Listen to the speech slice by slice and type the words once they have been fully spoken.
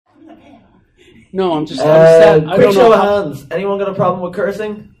No, I'm sad. I quick don't show know. of hands. Anyone got a problem with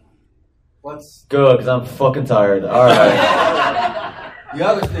cursing? What's Good, because I'm fucking tired. All right. the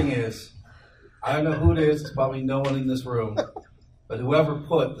other thing is, I don't know who it is. It's probably no one in this room. But whoever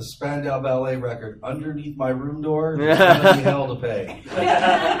put the Spandau Ballet record underneath my room door is going to be hell to pay.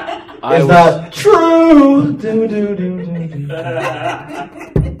 Is that true?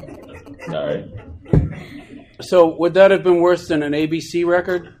 Sorry. So would that have been worse than an ABC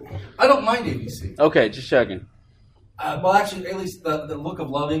record? I don't mind ABC. Okay, just checking. Well, actually, at least the Look of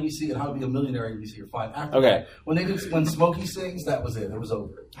Love ABC and How to Be a Millionaire ABC are fine. After Okay. that, when Smokey sings, that was it. It was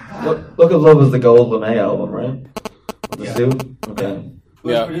over. Look at Love was the Gold LeMay album, right? The Yeah. suit? Okay. It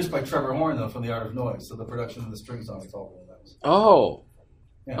was produced by Trevor Horn, though, from The Art of Noise, so the production of the strings on it's all of those. Oh.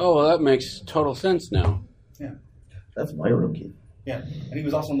 Yeah. Oh, well, that makes total sense now. Yeah. That's my room key. Yeah. And he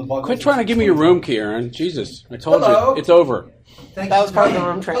was also in the Bug. Quit trying to give me your room key, Aaron. Jesus. I told Hello. you. It's over. Thank That you was for part of the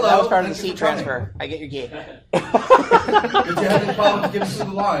coming. room Hello. that was part of the Thank you seat for coming. transfer. I get your key. Did you have any problem getting through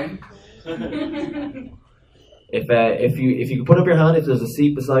the line? If you could put up your hand if there's a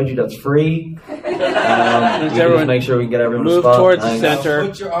seat beside you that's free, we can everyone just make sure we can get everyone move a spot. towards the Thanks. center. Now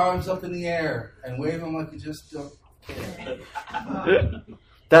put your arms up in the air and wave them like you just don't care.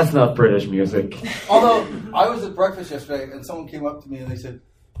 That's not British music. Although, I was at breakfast yesterday and someone came up to me and they said,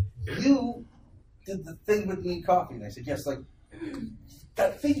 "You did the thing with me coffee." And I said, "Yes, like,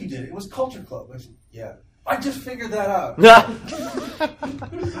 that thing you did, it was Culture Club." I said, "Yeah. I just figured that out."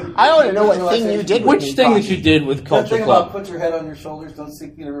 I want to know what thing you did with Which me, thing that Coffee. you did with That Culture thing about Club? put your head on your shoulders, don't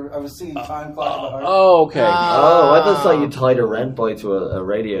sink me. I was singing Time Clock in the Heart. Oh, okay. Oh, I just thought you tied a rent boy to a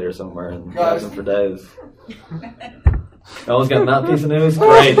radiator somewhere and left him for days. No one's getting that piece of news?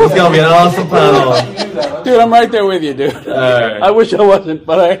 Great. This is going to be an awesome panel. Dude, I'm right there with you, dude. Alright. I wish I wasn't,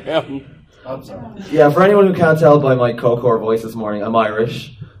 but I am. I'm sorry. Yeah, for anyone who can't tell by my Cocor voice this morning, I'm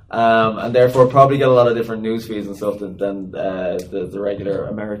Irish. And therefore probably get a lot of different news feeds and stuff than the regular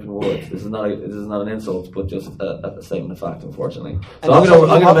American would. This is not an insult, but just a statement of fact, unfortunately. So I'm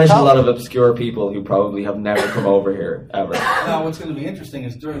going to mention a lot of obscure people who probably have never come over here ever. Now, what's going to be interesting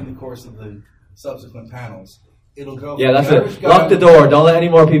is during the course of the subsequent panels, it'll go. Yeah, that's from the Irish it. guy Lock the door. Don't let any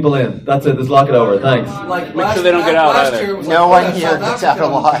more people in. That's it. Just lock it over. Thanks. Like Make sure they don't get out last either. year it was No like, one that here South gets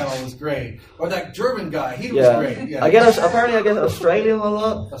African out alive. panel was great. Or that German guy, he was Yeah. great. Yeah. I get Australian a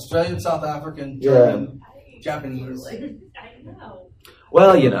lot. Australian, South African, Yeah. German, Japanese. I know.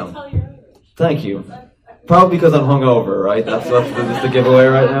 Well, you know. Tell your Irish. Thank you. Probably because I'm hungover, right? That's just the giveaway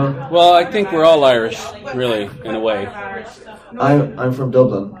right now. Well, I think we're all Irish, really, in a way. I'm from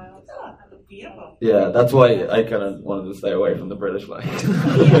Dublin. Beautiful. Yeah, that's why I kind of wanted to stay away from the British flag.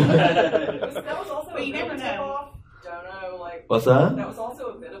 That was also But you a bit never of a know. tip-off. Don't know, like, What's that? that was also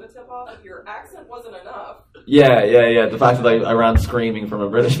a bit of a tip-off. If your accent wasn't enough, Yeah. The fact that I ran screaming from a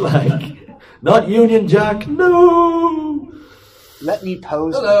British flag. Not Union Jack, no! Let me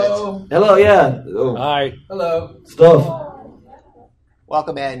pose with Hello. Hello, yeah. Oh, Hi. Hello. stuff. it.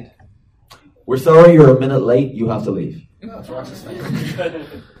 Welcome in. We're sorry you're a minute late. You have to leave. No, it's Rox's thing.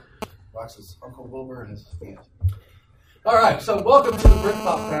 Rox's Uncle Wilbur and his aunt. All right, so welcome to the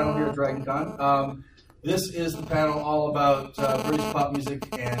Britpop panel here at DragonCon. This is the panel all about British pop music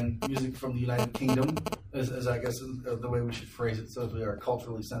and music from the United Kingdom, as I guess is the way we should phrase it, so we are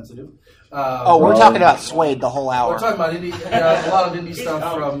culturally sensitive. We're talking about Suede the whole We're hour. talking about indie, a lot of indie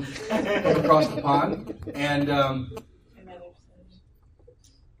stuff from across the pond, and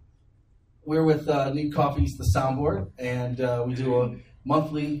we're with Need Coffee's The Soundboard, and we do a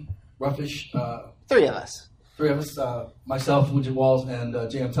monthly roughish. Three of us. Three of us, myself, Widget Walls, and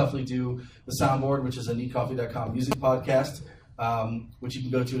J.M. Tuffley do The Soundboard, which is a needcoffee.com music podcast, which you can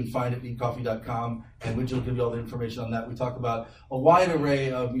go to and find at needcoffee.com, and Widget will give you all the information on that. We talk about a wide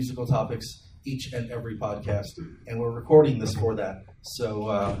array of musical topics each and every podcast, and we're recording this for that, so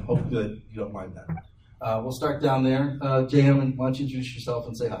hope that you don't mind that. We'll start down there. J.M., why don't you introduce yourself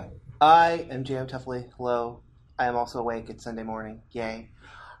and say hi? I am J.M. Tuffley. Hello. I am also awake. It's Sunday morning. Yay.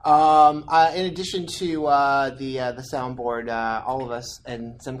 In addition to the soundboard, all of us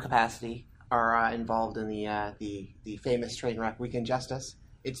in some capacity are involved in the famous train wreck Weekend Justice.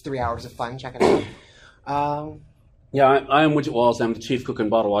 It's 3 hours of fun. Check it out. Yeah, I am Widget Walls. I'm the chief cook and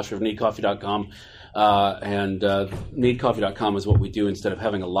bottle washer of NeedCoffee.com. And NeedCoffee.com is what we do instead of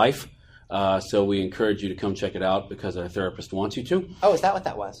having a life. So we encourage you to come check it out because our therapist wants you to. Oh, is that what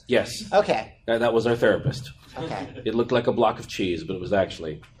that was? Yes. Okay. That was our therapist. Okay. It looked like a block of cheese, but it was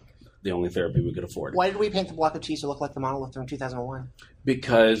actually the only therapy we could afford. Why did we paint the block of cheese to look like the monolith from 2001?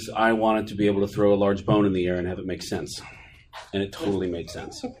 Because I wanted to be able to throw a large bone in the air and have it make sense. And it totally made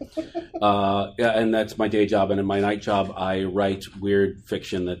sense. Yeah, and that's my day job. And in my night job, I write weird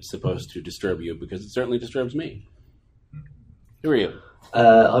fiction that's supposed to disturb you because it certainly disturbs me. Who are you?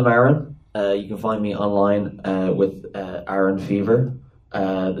 I'm Aaron. You can find me online with Aaron Fever.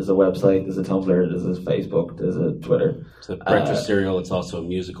 There's a website, there's a Tumblr, there's a Facebook, there's a Twitter. It's a breakfast cereal. It's also a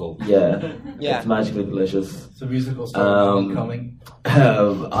musical. Yeah, Yeah. It's magically delicious. It's a musical starring Homecoming.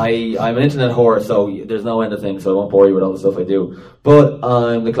 I'm an internet whore, so there's no end of things, so I won't bore you with all the stuff I do. But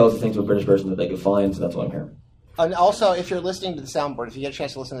I'm the closest thing to a British person that they could find, so that's why I'm here. And also, if you're listening to the soundboard, if you get a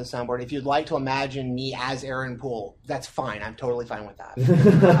chance to listen to the soundboard, if you'd like to imagine me as Aaron Poole, that's fine. I'm totally fine with that. Which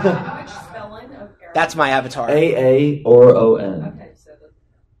spelling of Aaron? That's my avatar. A or O-N. Okay, so the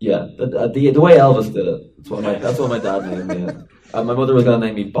Yeah, the way Elvis did it. That's what my dad named me. My mother was going to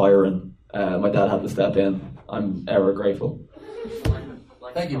name me Byron. My dad had to step in. I'm ever grateful.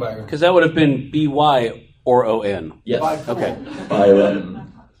 Thank you, Byron. Because that would have been B-Y or O-N. Yes. Okay.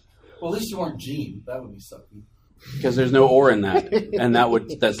 Byron. Well, at least you weren't Gene. That would be sucky. Because there's no or in that. And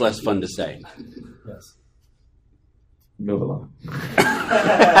that's less fun to say. Yes. Move along.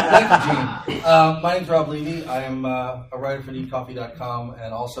 Thank you, Gene. My name's Rob Levy. I am a writer for NeedCoffee.com,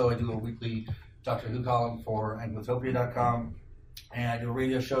 and also I do a weekly Doctor Who column for Anglotopia.com. And I do a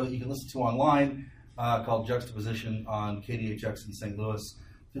radio show that you can listen to online called Juxtaposition on KDHX in St. Louis.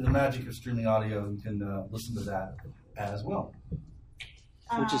 Through the magic of streaming audio, you can listen to that as well.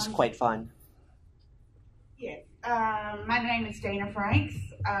 Which is quite fun. Yes. My name is Dana Franks.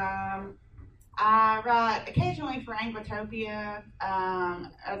 I write occasionally for Anglotopia,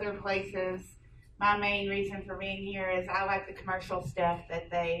 other places. My main reason for being here is I like the commercial stuff that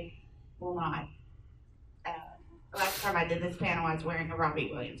they will not. Last time I did this panel, I was wearing a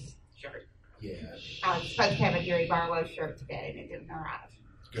Robbie Williams shirt. Yeah. I was supposed to have a Gary Barlow shirt today, and it didn't arrive.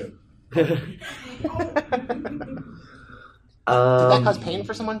 Good. Did that cause pain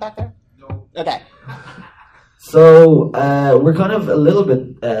for someone back there? No. Okay. So we're kind of a little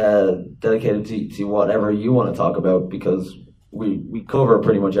bit dedicated to whatever you want to talk about because we cover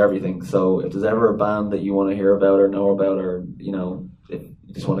pretty much everything. So if there's ever a band that you want to hear about or know about, or if you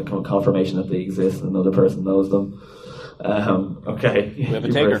just want a confirmation that they exist and another person knows them, okay. We have a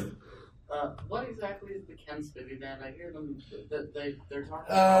You taker. first. What exactly is the Ken Spivey band? I hear them. They're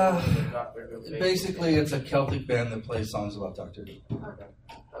talking. Basically, it's a Celtic band that plays songs about Doctor Who. Okay.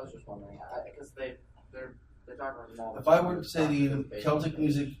 I was just wondering because they're talking about them all. If I were to say to you, Celtic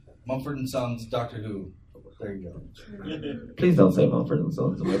music, Mumford and Sons, Doctor Who, there you go. Please don't say Mumford and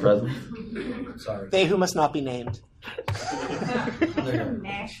Sons in my presence. Sorry. They who must not be named.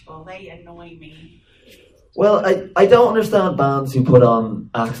 Nashville, they annoy me. Well, I don't understand bands who put on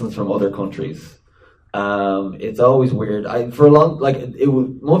accents from other countries. It's always weird. For a long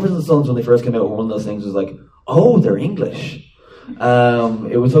Mumford and Sons when they first came out, one of those things was like, oh, they're English.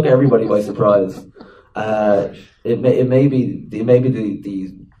 It took everybody by surprise. It may be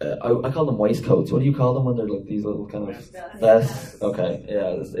the I call them waistcoats. What do you call them when they're like these little kind of vests? Okay,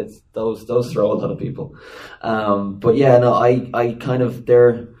 yeah, it's those throw a lot of people. But yeah, no, I kind of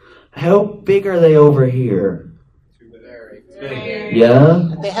they're. How big are they over here? Very. Yeah.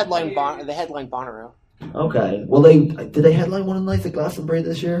 They headline Bonnaroo, Okay. Well, did they headline one of the nights at Glastonbury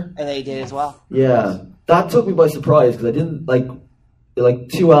this year? and they did as well. Yeah, that took me by surprise because I didn't like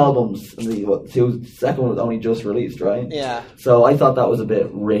two albums, and the second one was only just released, right? Yeah. So I thought that was a bit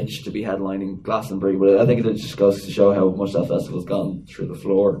rich to be headlining Glastonbury, but I think it just goes to show how much that festival's gone through the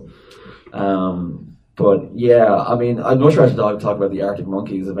floor. But yeah, I mean, I'd much rather talk about the Arctic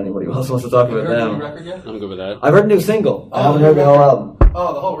Monkeys if anybody else wants to talk Have you about heard the new them. record yet? I'm good with that. I've heard a new single. I Oh, haven't heard the whole album.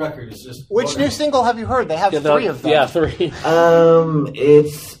 Oh, the whole record is just. Which new single have you heard? They have three of them. Yeah, three.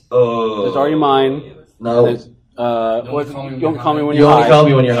 It's There's Are You Mine? no. There's, You Don't Call Me When You You're only High. call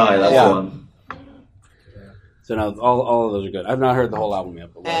me when you're high. That's Yeah. the one. So no, all of those are good. I've not heard the whole album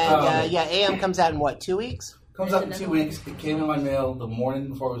yet. But And AM comes out in what, 2 weeks? Comes out in 2 weeks. It came in my mail the morning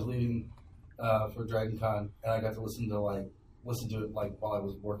before I was leaving for Dragon Con, and I got to listen to it while I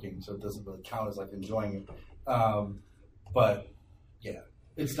was working, so it doesn't really count as enjoying it. But yeah,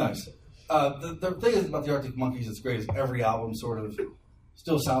 it's nice. The thing is about the Arctic Monkeys that's great is every album sort of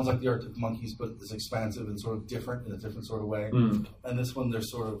still sounds like the Arctic Monkeys, but it's expansive and sort of different in a different sort of way. Mm. And this one, they're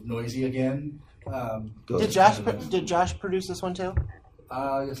sort of noisy again. Did Josh produce this one too?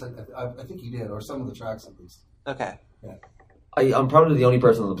 Yes, I think he did, or some of the tracks at least. Okay. I'm probably the only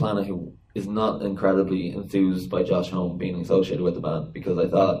person on the planet who is not incredibly enthused by Josh Homme being associated with the band because I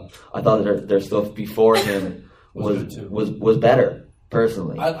thought that their stuff before him was better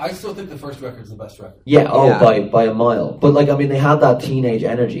personally. I still think the first record's the best record. Yeah, by a mile. But they had that teenage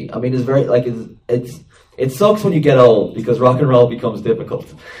energy. I mean, it's very it's It sucks when you get old because rock and roll becomes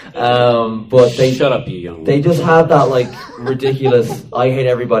difficult. But they Shut up, you young. They just have that like ridiculous. I hate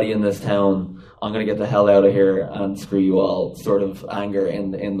everybody in this town. I'm gonna get the hell out of here and screw you all. Sort of anger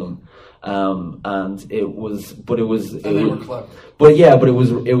in them. And it was, but it was, And they were clever. but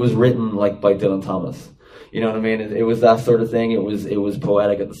it was written like by Dylan Thomas. You know what I mean? It was that sort of thing. It was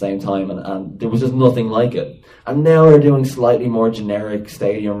poetic at the same time, and there was just nothing like it. And now they're doing slightly more generic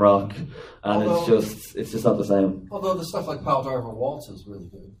stadium rock, and it's just not the same. Although the stuff like Pile Driver Waltz is really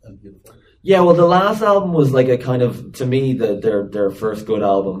good and beautiful. Yeah, well, the last album was like a kind of, to me, their first good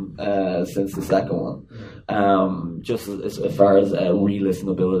album since the second one. Just as far as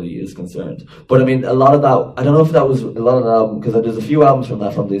re-listenability is concerned. But I mean, a lot of that, I don't know if that was a lot of the album, because there's a few albums from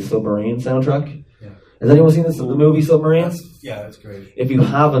the Submarine soundtrack. Has anyone seen the movie Submarine? That's great. If you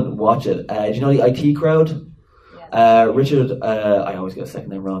haven't, watch it. Do you know the IT Crowd? Richard, I always get a second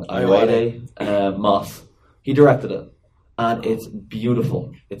name wrong. Ayoade Moss. He directed it. And it's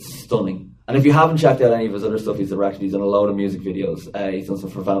beautiful. It's stunning. And if you haven't checked out any of his other stuff, he's done a load of music videos. He's done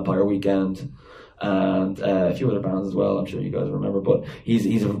some for Vampire Weekend and a few other bands as well. I'm sure you guys remember. But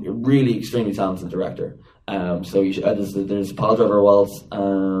he's a really extremely talented director. So you should, there's Pile Driver Waltz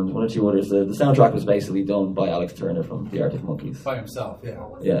and one or two others. The soundtrack was basically done by Alex Turner from the Arctic Monkeys. By himself, yeah.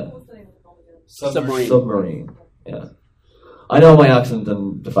 Yeah. Submarine. Yeah. I know my accent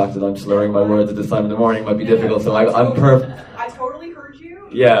and the fact that I'm slurring my words at this time in the morning might be difficult, so I'm perfect. I totally heard you.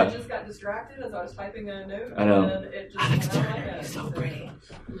 Yeah. I just got distracted as I was typing a note. I know. And it just went out like that. So pretty.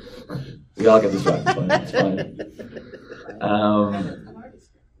 We all get distracted by it. It's fine.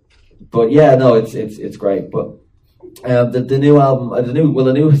 But yeah, no, it's great. But the new album, the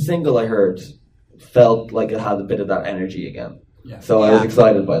new single I heard felt like it had a bit of that energy again. Yeah. So I was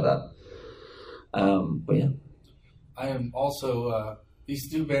excited by that. But yeah. I am also, these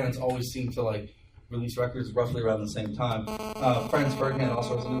two bands always seem to like release records roughly around the same time. Franz Ferdinand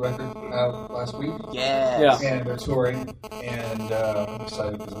also has a new record out last week. Yeah. And they're touring, and I'm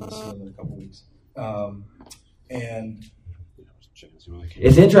excited because I'm going to see them in a couple weeks. And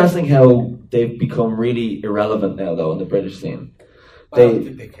it's interesting how they've become really irrelevant now, though, in the British scene. I don't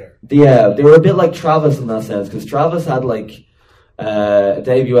think they care. Yeah, they were a bit like Travis in that sense, because Travis had like a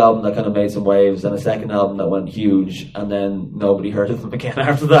debut album that kind of made some waves, and a second album that went huge, and then nobody heard of them again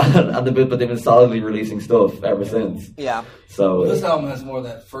after that. But they've been solidly releasing stuff ever since. Yeah. So this album has more of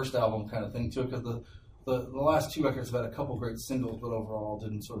that first album kind of thing to it, because the last two records have had a couple great singles, but overall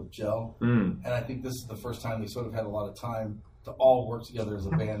didn't sort of gel. And I think this is the first time they sort of had a lot of time to all work together as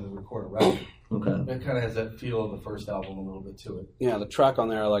a band and record a record. Okay. It kind of has that feel of the first album a little bit to it. Yeah, the track on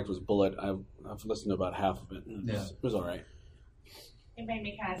there I liked was Bullet. I've listened to about half of it. It was all right. It made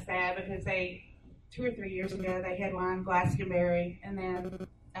me kind of sad because 2 or 3 years ago, they headlined Glastonbury, and then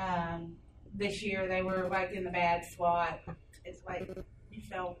this year they were like in the bad slot. It's like you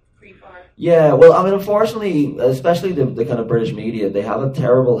fell pretty far. Yeah, well, I mean, unfortunately, especially the kind of British media, they have a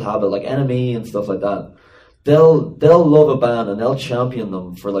terrible habit, like NME and stuff like that. They'll love a band and they'll champion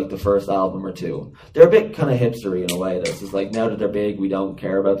them for like the first album or two. They're a bit kind of hipstery in a way. This is like, now that they're big, we don't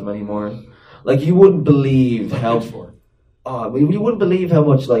care about them anymore. Like, you wouldn't believe you wouldn't believe how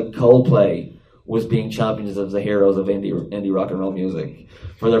much like Coldplay was being champions as the heroes of indie rock and roll music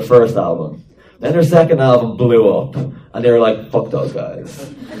for their first album. Then their second album blew up, and they were like, "Fuck those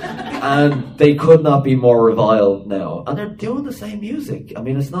guys," and they could not be more reviled now. And they're doing the same music. I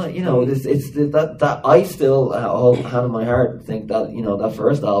mean, it's not, it's that I still hold hand in my heart think that that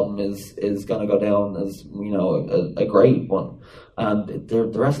first album is going to go down as a great one. And the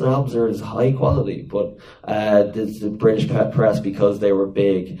rest of the albums are as high quality, but the British press, because they were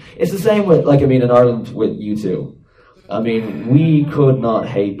big. It's the same with, like, I mean, in Ireland with U2. I mean, we could not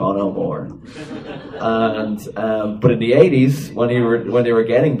hate Bono more. And but in the 80s, when they were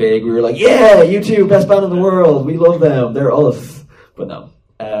getting big, we were like, yeah, U2, best band in the world. We love them. They're us. But no,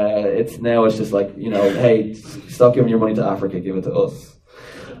 it's just like, hey, stop giving your money to Africa, give it to us.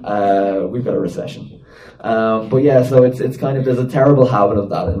 We've got a recession. But yeah, so it's kind of, there's a terrible habit of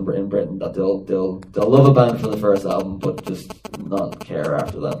that in Britain, that they'll love a band for the first album, but just not care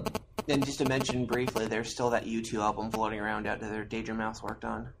after that. And just to mention briefly, there's still that U2 album floating around out there Daedra Mouse worked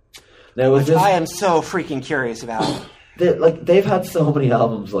on. Now, which I am so freaking curious about. They've had so many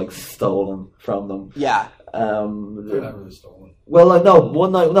albums like stolen from them. Yeah. They're not really stolen. Well,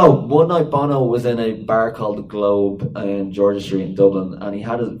 one night Bono was in a bar called the Globe in Georgia Street in Dublin, and he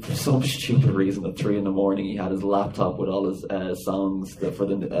had for some stupid reason at 3 a.m. he had his laptop with all his songs for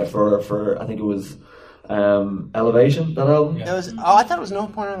I think it was Elevation, that album. Yeah. I thought it was No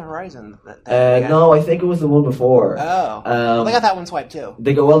Point on the Horizon. That No, I think it was the one before. Oh, they got that one swiped too.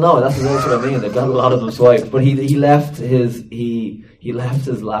 They go, well, no, that's what I mean. They've got a lot of them swiped, but he left his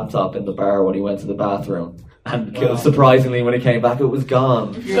laptop in the bar when he went to the bathroom, and surprisingly, when he came back, it was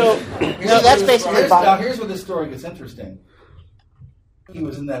gone. That's basically now. Here's where this story gets interesting. He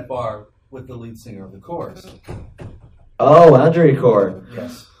was in that bar with the lead singer of the Chorus. Oh, Andrea Corr.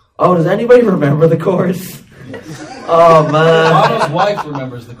 Yes. Oh, does anybody remember the Chorus? Yes. Oh man. Bono's wife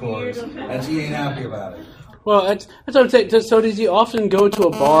remembers the Chorus, and she ain't happy about it. Well, that's what I'm saying. So does he often go to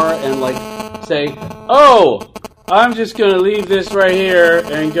a bar and like say, "Oh, I'm just going to leave this right here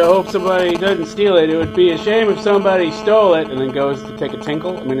and go hope somebody doesn't steal it. It would be a shame if somebody stole it," and then goes to take a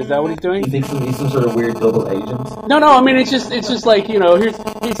tinkle? I mean, is that what he's doing? You think he's some sort of weird double agent? No. I mean, it's just like, you know, he's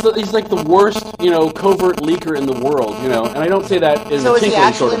like the worst, you know, covert leaker in the world, you know. And I don't say that in So a is he tinkling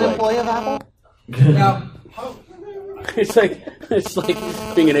actually sort of an way. employee of Apple? Now, It's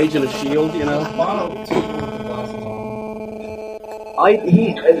like being an agent of Shield, you know. Bono took the glasses on.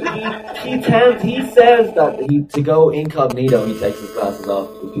 He says that to go incognito, he takes his glasses off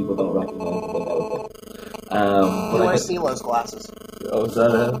because people don't recognize him without them. He wears CeeLo's glasses. Oh, is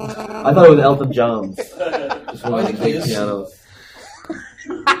that it? I thought it was Elton John's. Just one I of think the big he is. pianos.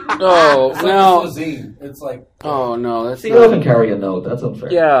 Oh, It's no. like cuisine. It's like Oh, no, that's CeeLo can not... carry a note. That's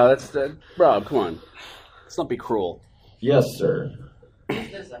unfair. Yeah, that's... Rob, come on. Let's not be cruel. Yes, sir.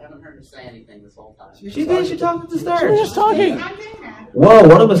 This, I haven't heard her say anything this whole time. She did. She talked at the start. We're just talking. I'm doing that. Whoa,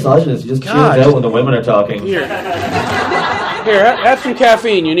 what a misogynist. He just tunes God. out when the women are talking. Here, have some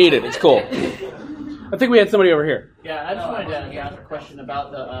caffeine. You need it. It's cool. I think we had somebody over here. Yeah, I just wanted to ask a question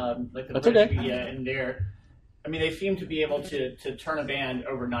about the the That's British okay. media and their. I mean, they seem to be able to turn a band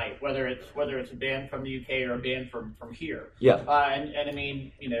overnight, whether it's a band from the UK or a band from here. Yeah. And I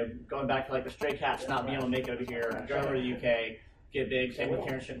mean, you know, going back to like the Stray Cats not being able to make it over here, go over to the UK, get big. Same with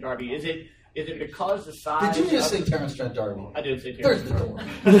Terence Trent D'Arby. Is it because the size? Did you just of, say Terence Trent D'Arby? I did say There's Terence. the door.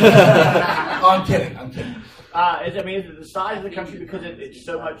 Oh, I'm kidding. Is it the size of the country because it's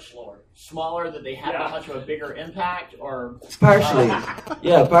so much smaller that they have that much of a bigger impact, or Partially.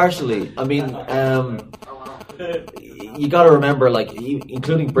 Yeah, partially. I mean, you got to remember, like,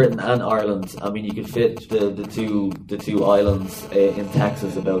 including Britain and Ireland. I mean, you could fit the two islands in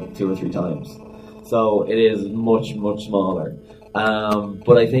Texas about 2 or 3 times. So it is much smaller.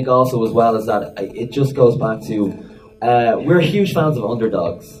 But I think also as well as that, it just goes back to we're huge fans of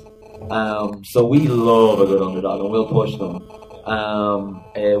underdogs. So we love a good underdog, and we'll push them.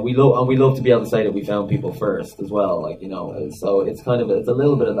 We love to be able to say that we found people first as well. Like, you know, so it's kind of it's a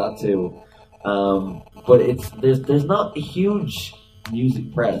little bit of that too. But there's not a huge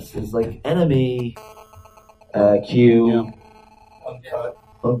music press. It's like NME, Q, Uncut,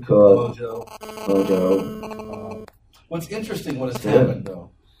 Mojo. What's interesting, what has happened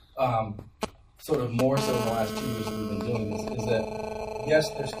though, sort of more so in the last 2 years that we've been doing this, is that yes,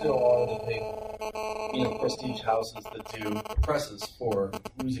 there still are the big, prestige houses that do presses for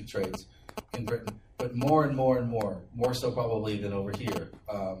music trades in Britain, but more and more so probably than over here.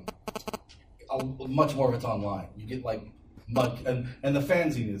 Much more of it's online. You get like Mud, and the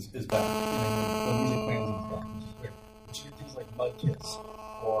fanzine is back. The music fanzine is back, which is great. But you get things like Mud Kits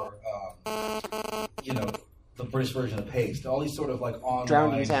or the British version of Paste. All these sort of like online.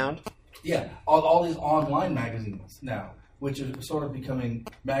 Drowned in Sound. Yeah, all these online magazines now, which are sort of becoming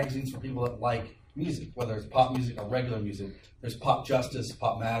magazines for people that like music, whether it's pop music or regular music. There's Pop Justice,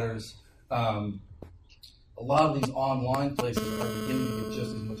 Pop Matters. A lot of these online places are beginning to get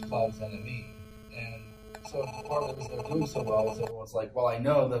just as much clout as NME. And so part of the reason they're doing so well is everyone's like, well, I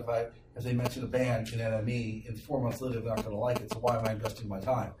know that if they mention a band in NME, and 4 months later they're not going to like it, so why am I investing my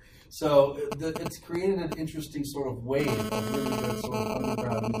time? So it's created an interesting sort of wave of really good sort of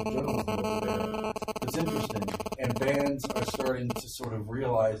underground music journalism over there. It's interesting. And bands are starting to sort of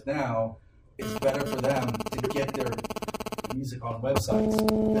realize now it's better for them to get their music on websites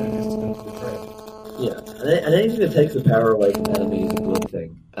than it is to go to the trade. Yeah, and anything that takes the power away from NME is a good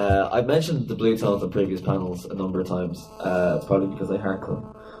thing. I've mentioned the Blue Tones on previous panels a number of times, probably because I heart them.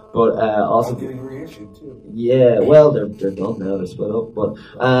 But also, getting reissued too. Yeah, well, they're done now. They're split up. But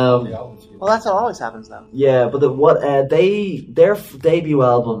well, that's what always happens, though. Yeah, but their debut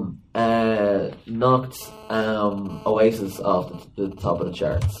album knocked Oasis off the top of the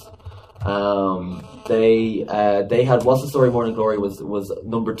charts. They had What's the Story, Morning Glory was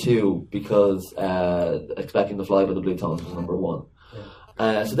number 2 because Expecting to Fly by the Blue Tones was number 1.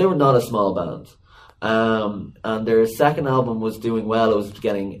 So they were not a small band. And their second album was doing well. It was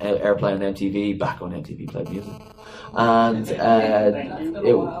getting airplay on MTV, back on MTV played music, and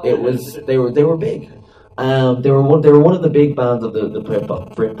they were big. They were one of the big bands of the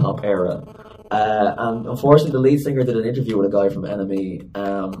Britpop era. And unfortunately, the lead singer did an interview with a guy from NME,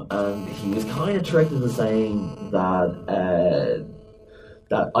 and he was kind of tricked into saying that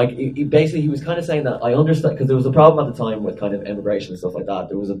he was kind of saying that I understand, because there was a problem at the time with kind of immigration and stuff like that.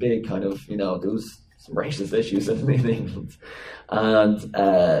 There was a big kind of, there was some racist issues in England, and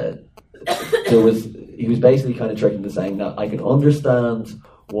he was basically kind of tricked into saying that I can understand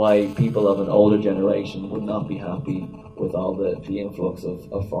why people of an older generation would not be happy with all the influx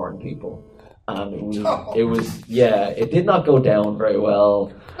of foreign people. And it did not go down very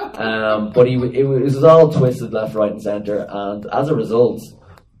well, but it was all twisted left, right and centre, and as a result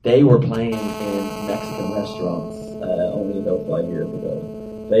they were playing in Mexican restaurants only about 5 years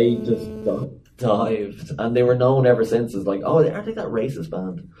ago. They just dived, and they were known ever since as like, oh, aren't they that racist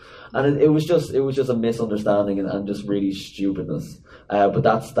band? And it was just a misunderstanding and just really stupidness. But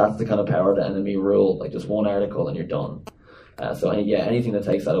that's the kind of power that NME rule. Like, just one article and you're done. So anything that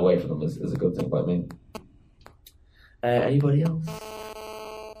takes that away from them is a good thing by me. Anybody else?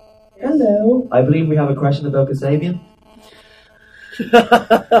 Hello. I believe we have a question about Kasabian.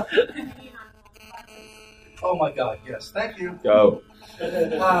 Oh my God! Yes, thank you. Go.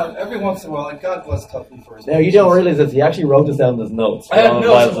 Every once in a while, and God bless Tuffy for his. Now you don't realize this. He actually wrote this down in his notes. I had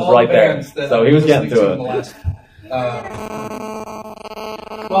notes of all right the there, bands that so he was getting to it.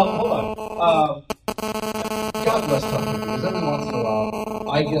 Well, hold on. God bless Tuffy, because every once in a while,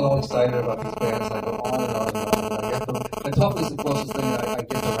 I get all excited about these bands, and I go on and on and on, and I get them. And Tuffy's the closest thing I get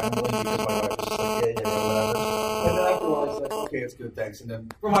to rambling, because my wife is just like, yeah, whatever. And then after a while, it's like, okay, it's good, thanks, and then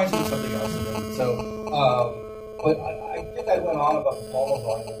reminds me of something else, and then so. But I think I went on about the Palma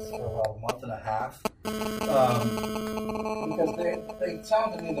Violence for about a month and a half, because they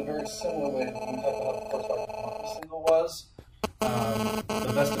sound to me in a very similar way to when we talked about the first Monkey single was,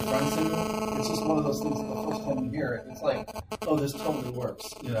 the Best of Friends single. It's just one of those things that the first time you hear it, it's like, oh, this totally works,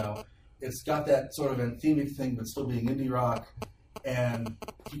 It's got that sort of anthemic thing, but still being indie rock, and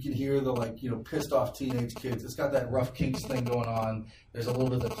you can hear the pissed off teenage kids. It's got that Rough Kinks thing going on. There's a little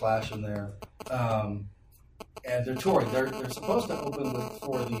bit of the Clash in there. And they're touring. They're supposed to open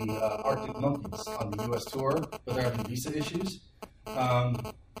for the Arctic Monkeys on the U.S. tour, but they're having visa issues. And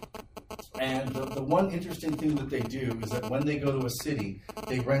the one interesting thing that they do is that when they go to a city,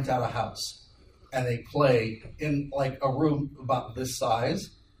 they rent out a house. And they play in like a room about this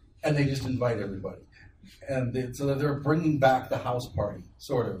size, and they just invite everybody. And so they're bringing back the house party,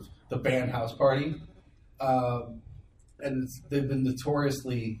 sort of, the band house party. And they've been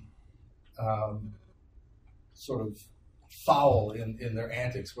notoriously... sort of foul in their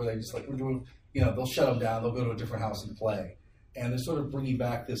antics, where they just like, we're doing, they'll shut them down, they'll go to a different house and play. And they're sort of bringing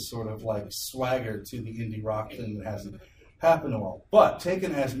back this sort of like swagger to the indie rock thing that hasn't happened in a while. But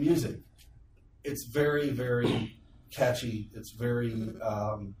taken as music, it's very, very catchy. It's very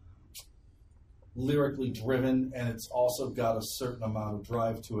lyrically driven, and it's also got a certain amount of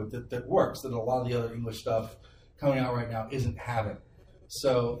drive to it that works, that a lot of the other English stuff coming out right now isn't having.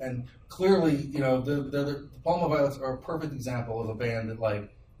 So, and clearly, the Palma Violets are a perfect example of a band that,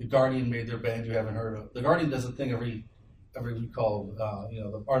 like, The Guardian made their band you haven't heard of. The Guardian does a thing every week called,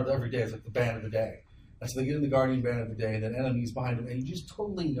 every day. It's like the band of the day. And so they get in the Guardian band of the day, and then NME's behind them, and you just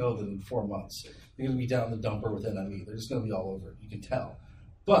totally know that in 4 months they're going to be down the dumper with NME. They're just going to be all over it. You can tell.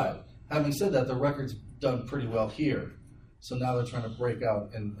 But having said that, the record's done pretty well here. So now they're trying to break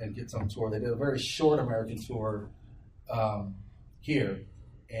out and get some tour. They did a very short American tour here,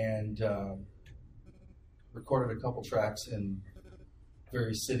 and recorded a couple tracks in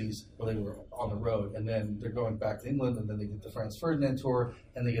various cities where they were on the road, and then they're going back to England, and then they get the Franz Ferdinand tour,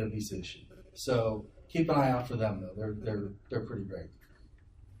 and they get a visa issue. So keep an eye out for them, though. They're pretty great.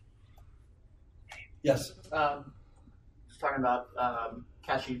 Yes. Just talking about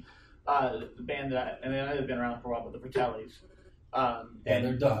Kashi, the band that I know they've been around for a while, but the Fratellis. And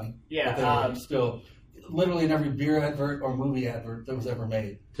they're done. Yeah. But they're still literally in every beer advert or movie advert that was ever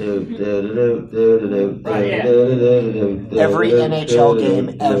made. Every NHL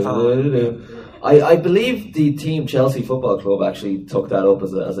game ever. I believe the team Chelsea Football Club actually took that up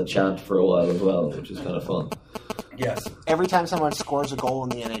as a chant for a while as well, which is kind of fun. Yes. Every time someone scores a goal in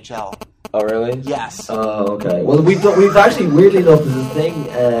the NHL. Oh, really? Yes. Oh, okay. Well, we've actually, weirdly enough, there's this thing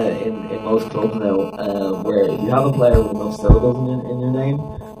in most clubs now where if you have a player with enough syllables in your name,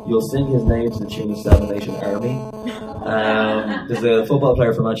 you'll sing his name to the tune of Seven Nation Army. There's a football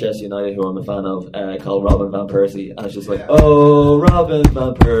player from Manchester United who I'm a fan of called Robin Van Persie, and it's just like, oh, Robin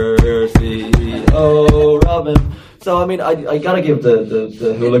Van Persie, oh, Robin. So, I mean, I gotta give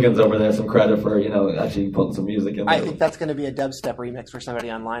the hooligans over there some credit for, actually putting some music in there. I think that's going to be a dubstep remix for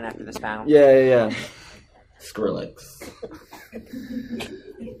somebody online after this panel. Yeah. Skrillex.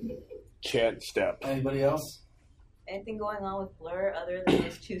 Chant Step. Anybody else? Anything going on with Blur other than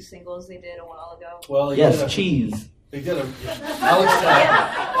those 2 singles they did a while ago? Well, they Yes, did a- cheese. They did a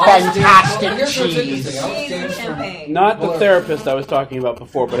Fantastic Here's what's cheese. interesting. Alex Cheese James and from champagne. Not the Blur. therapist I was talking about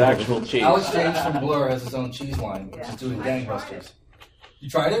before, but actual cheese. Alex James from Blur has his own cheese line, which is doing gangbusters. You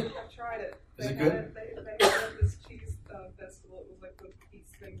tried it? I've tried it. Is They it had good? They had this cheese festival. It was like the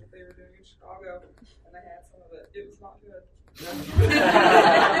peace thing that they were doing in Chicago, and I had some of it. It was not good.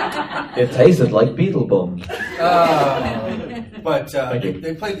 It tasted like beetle bum. But Thank you.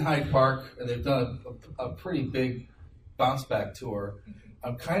 they played in Hyde Park, and they've done a pretty big bounce back tour.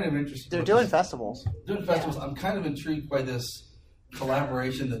 I'm kind of interested. They're doing festivals. Doing festivals. I'm kind of intrigued by this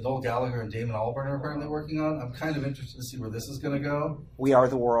collaboration that Noel Gallagher and Damon Albarn are apparently working on. I'm kind of interested to see where this is going to go. We Are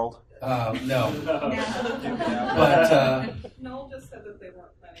the World. No, but Noel just said that they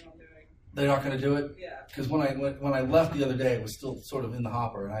weren't planning on doing. they're not going to do it. Yeah. Because when I left the other day, it was still sort of in the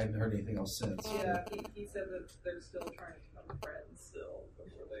hopper, and I hadn't heard anything else since. Yeah. He said that they're still trying to become friends still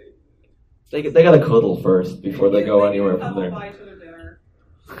before they. They gotta cuddle first before they go anywhere from Couple there. Buy each other dinner.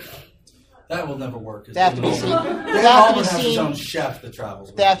 That will never work. 'Cause They have to be Damon seen. Albarn- They Damon have to be Albarn has his own seen. chef that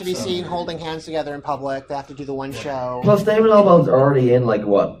travels. They have to be with him, seen so- holding hands together in public. They have to do the one show. Plus, Damon Albarn's already in like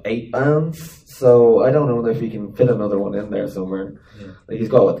what 8 bands, so I don't know if he can fit another one in there somewhere. Yeah. Like he's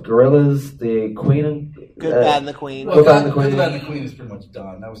got what Gorillaz, the Queen, and Good, Bad, and the Queen. Well, Good, Bad, Bad, and the Queen. Good, Bad, and the Queen is pretty much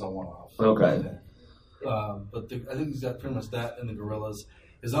done. That was a one-off. Okay. But I think he's got pretty much that and the Gorillaz.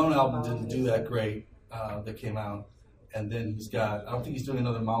 His own album didn't do that great that came out. And then he's got, I don't think he's doing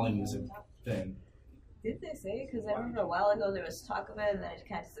another Molly music thing. Did they say? Because I remember a while ago there was talk of it and then it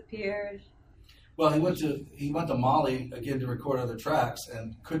kind of disappeared. Well, he went to Mali again to record other tracks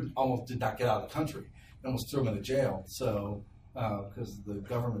and almost did not get out of the country. They almost threw him into jail. So, because the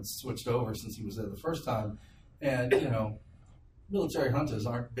government switched over since he was there the first time. And, military hunters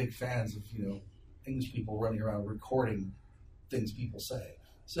aren't big fans of, English people running around recording things people say.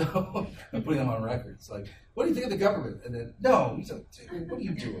 So, and putting them on record. It's like, what do you think of the government? And then, no, he's like, what are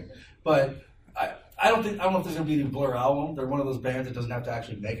you doing? But I don't know if there's going to be a new Blur album. They're one of those bands that doesn't have to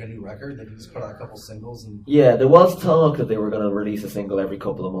actually make a new record. They can just put out a couple singles. And Yeah, there was talk that they were going to release a single every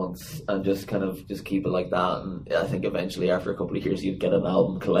couple of months and just keep it like that. And I think eventually, after a couple of years, you'd get an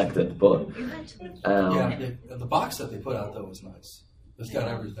album collected. But the box that they put out, though, was nice. It's got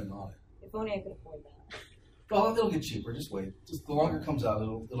everything on it. If only I could afford that. Well, it'll get cheaper. Just wait. Just the longer it comes out,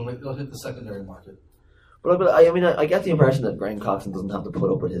 it'll hit the secondary market. But I get the impression that Graham Coxon doesn't have to put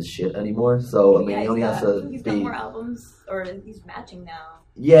up with his shit anymore. So I mean, he only has to He's be. got more albums, or he's matching now.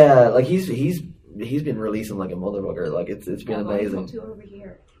 Yeah, like he's been releasing like a motherfucker. Like it's been How long is amazing. it to over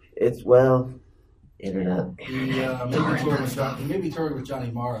here? It's internet. He may be touring with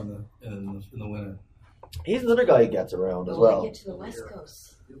Johnny Marr in the winter. He's another guy who gets around as When well. we get to the West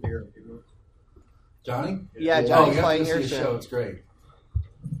Coast. Johnny? Yeah, Johnny's you have to playing go see here his soon. show. It's great.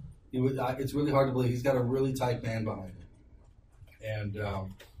 It's really hard to believe. He's got a really tight band behind him, and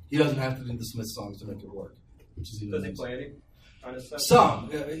he doesn't have to do the Smith songs to make it work. Which is even Does he nicer. play any on his set? Some.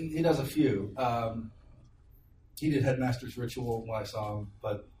 He does a few. He did Headmaster's Ritual when I saw him,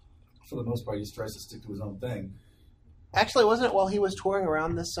 but for the most part, he just tries to stick to his own thing. Actually, wasn't it while he was touring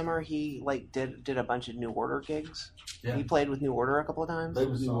around this summer? He did a bunch of New Order gigs. Yeah. He played with New Order a couple of times. Played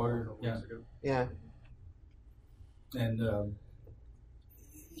with New Order, Yeah. And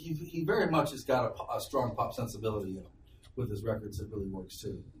he very much has got a strong pop sensibility with his records that really works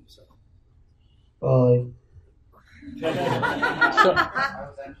too. So. Bye.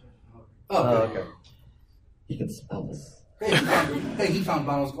 Okay. You can smell this. He found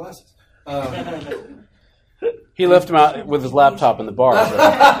Bono's glasses. He left him out with his laptop in the bar.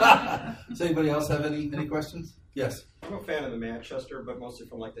 So. Does anybody else have any questions? Yes. I'm a fan of the Manchester, but mostly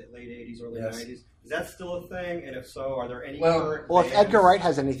from like the late 80s, early Yes. 90s. Is that still a thing? And if so, are there any Well, current Well, if bands? Edgar Wright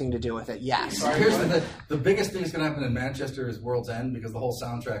has anything to do with it, yes. Here's the biggest thing that's going to happen in Manchester is World's End because the whole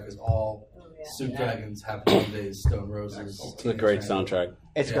soundtrack is all Soup Dragons, Happy Mondays, Stone Roses. It's a great soundtrack.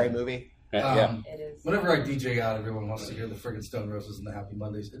 It's a great movie. Yeah. It is. Whenever I DJ out, everyone wants to hear the friggin' Stone Roses and the Happy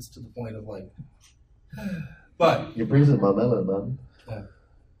Mondays. It's to the point of like, but You're breezing my melon, man.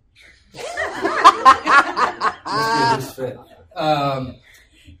 must be a loose fit.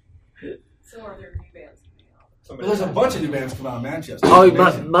 So are there new bands coming out? But there's a bunch of new bands coming out of Manchester. Oh, It's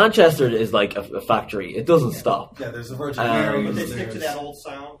amazing. Manchester is like a factory. It doesn't stop. Yeah, there's the Virgin Um, Marys. Would they stick to there's- that old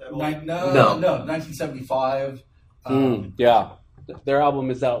sound? That old... No, 1975. Yeah. Their album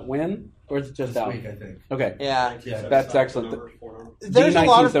is out when? Or is it just This out? week, I think. Okay. Yeah. That's excellent. There's a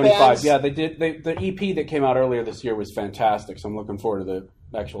lot of D1975. bands. Yeah, they did. The EP that came out earlier this year was fantastic. So I'm looking forward to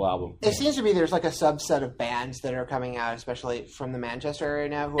actual album. It seems to be there's like a subset of bands that are coming out, especially from the Manchester area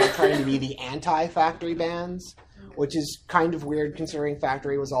now, who are trying to be the anti-Factory bands, which is kind of weird considering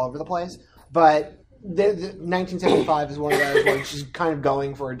Factory was all over the place. But the 1975 is one of those where it's just kind of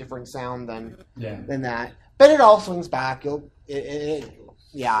going for a different sound than that. But it all swings back.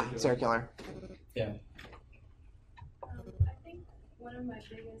 Circular. Yeah. I think one of my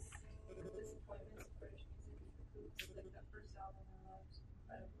biggest disappointments with British music is like that first album I loved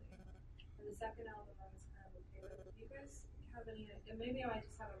incredibly, and the second album I was kind of okay with. Do you guys have any? And maybe I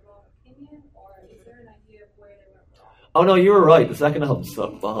just have a wrong opinion, or is there an idea of where they went wrong? Oh no, you were right. The second album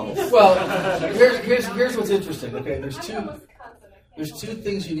sucked balls. Well, here's what's interesting. Okay, there's two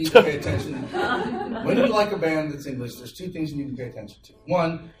things you need to pay attention to. When you like a band that's English, there's two things you need to pay attention to.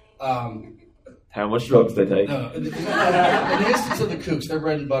 One, how much drugs they take. No, in the instance of the Kooks, their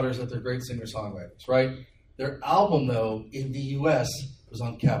bread and butter is that they're great singer-songwriters, right? Their album, though, in the U.S. was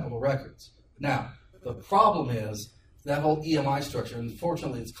on Capitol Records. Now, the problem is that whole EMI structure, and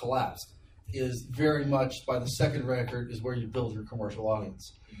unfortunately it's collapsed, is very much by the second record is where you build your commercial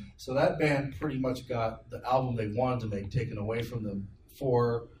audience. So that band pretty much got the album they wanted to make taken away from them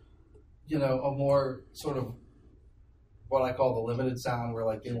for, a more sort of what I call the limited sound, where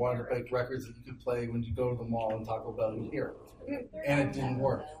like they wanted to make records that you could play when you go to the mall and Taco Bell, you hear it. And it didn't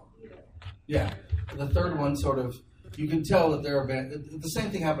work. Yeah. The third one sort of, you can tell that they're a band. The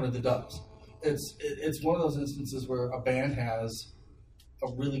same thing happened to the Doves. It's one of those instances where a band has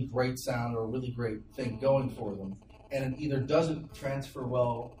a really great sound or a really great thing going for them, and it either doesn't transfer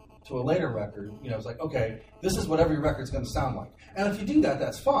well to a later record. It's like, okay, this is what every record's going to sound like. And if you do that,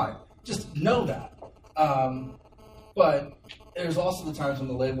 that's fine. Just know that. But there's also the times when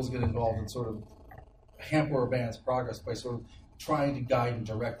the labels get involved and sort of hamper a band's progress by sort of trying to guide and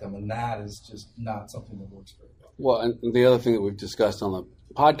direct them, and that is just not something that works very well. Well, and the other thing that we've discussed on the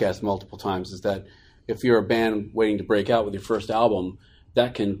podcast multiple times is that if you're a band waiting to break out with your first album,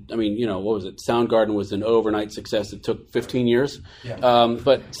 that can, what was it? Soundgarden was an overnight success. It took 15 years. Yeah.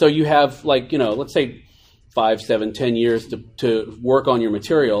 But so you have let's say 5, 7, 10 years to work on your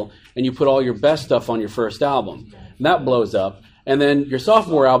material, and you put all your best stuff on your first album. And that blows up. And then your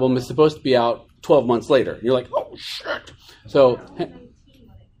sophomore album is supposed to be out 12 months later. And you're like, oh, shit. So,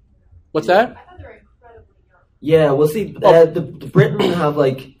 what's that? Yeah, well, see, the Britain have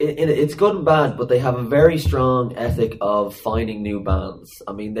it's good and bad, but they have a very strong ethic of finding new bands.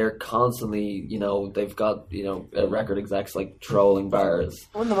 I mean, they're constantly, they've got, record execs trolling bars.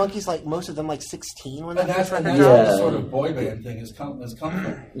 When the Monkees, most of them 16 when and that that's record where dropped. the sort of boy band thing has come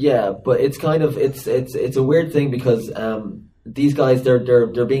from. Yeah, but it's kind of it's a weird thing because these guys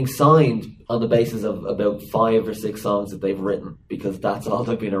they're being signed on the basis of about 5 or 6 songs that they've written, because that's all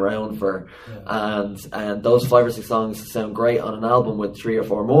they've been around for. Yeah. And those 5 or 6 songs sound great on an album with 3 or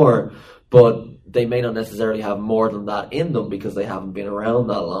 4 more, but they may not necessarily have more than that in them because they haven't been around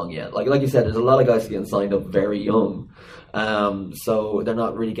that long yet. Like you said, there's a lot of guys getting signed up very young, so they're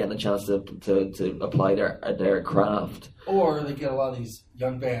not really getting a chance to apply their craft. Or they get a lot of these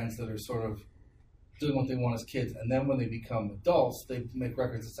young bands that are sort of doing what they want as kids, and then when they become adults, they make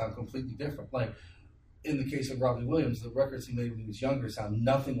records that sound completely different. Like in the case of Robbie Williams, the records he made when he was younger sound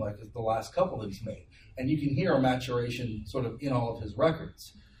nothing like the last couple that he's made, and you can hear a maturation sort of in all of his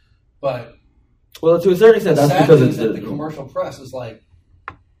records. But well, to a certain extent, that's because it's the commercial press is like,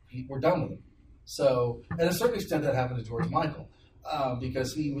 we're done with him. So, at a certain extent, that happened to George Michael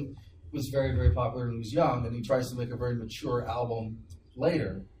because he was very, very popular when he was young, and he tries to make a very mature album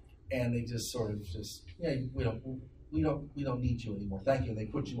later. And they just sort of we don't need you anymore. Thank you. And they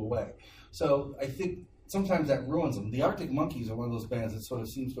put you away. So I think sometimes that ruins them. The Arctic Monkeys are one of those bands that sort of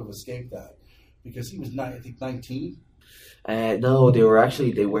seems to have escaped that, because he was 19. No, they were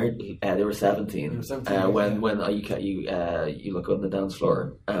 17. They were 17. When you look on the dance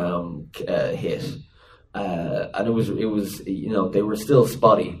floor hit. And it was they were still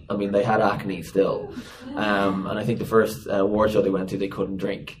spotty. I mean, they had acne still, and I think the first award show they went to, they couldn't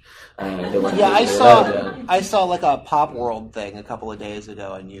drink. I saw a Pop World thing a couple of days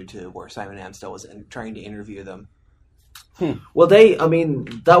ago on YouTube where Simon Amstel was trying to interview them. Well,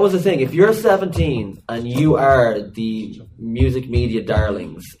 that was the thing. If you're 17 and you are the music media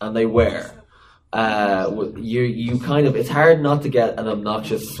darlings, and they were. You kind of, it's hard not to get an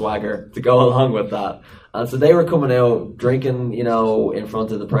obnoxious swagger to go along with that. And so they were coming out drinking, in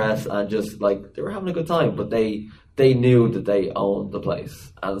front of the press, and just they were having a good time, but they knew that they owned the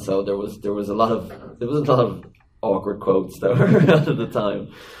place. And so there was a lot of awkward quotes that were around at the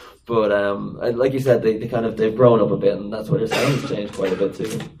time. But like you said, they've grown up a bit, and that's why their sound has changed quite a bit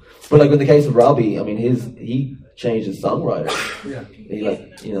too. But in the case of Robbie, I mean, changed his songwriter. Yeah. He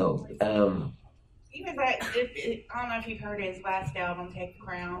like, you know, He was like, I don't know if you've heard his last album, Take the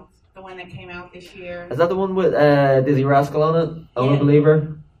Crown, the one that came out this year. is that the one with Dizzy Rascal on it? I'm a Yeah.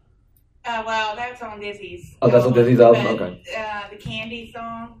 Believer. Well, that's on Dizzy's. Oh, that's on Dizzy's album? but, Okay. The Candy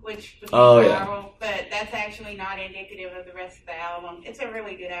song, which became Oh, yeah. viral, but that's actually not indicative of the rest of the album. It's a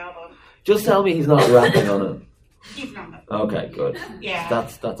really good album. Just tell me he's not rapping on it. He's not. Okay, good. Yeah.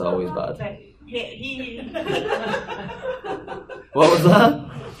 That's always bad. But he What was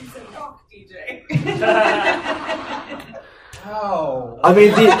that? He's a rock DJ. How? I mean,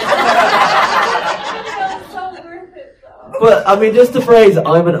 It's so worth it though. but I mean, just the phrase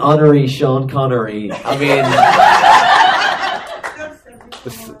 "I'm an honorary Sean Connery." I mean,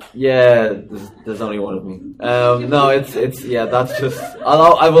 yeah, there's only one of me. No, it's yeah, that's just.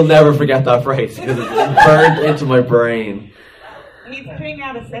 I will never forget that phrase because it's burned into my brain. He's putting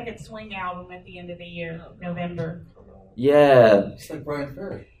out a second swing album at the end of the year, November. Yeah, It's like Brian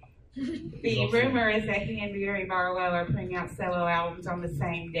Ferry. The rumor is that he and Gary Barlow are putting out solo albums on the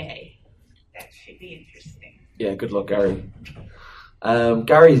same day. That should be interesting. yeah. Good luck, Gary.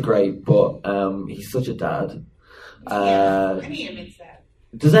 Gary's great, but he's such a dad. And he admits that.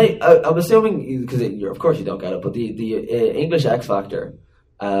 Does I'm assuming because of course you don't get it, but the English X Factor,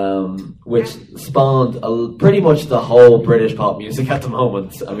 which spawned pretty much the whole British pop music at the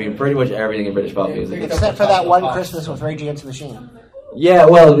moment. I mean, pretty much everything in British pop music. Except for that one Christmas with Rage Against the Machine. Yeah,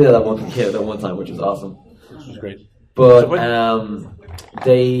 well, yeah, that one time, which was awesome. Which was great. But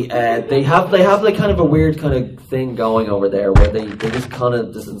they have like kind of a weird kind of thing going over there where they just kind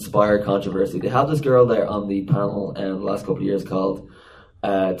of just inspire controversy. They have this girl there on the panel the last couple of years called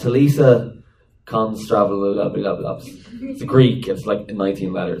Talisa Konstravoulos. It's Greek. It's like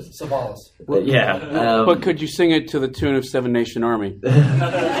 19 letters. Savalas. Yeah. But could you sing it to the tune of Seven Nation Army?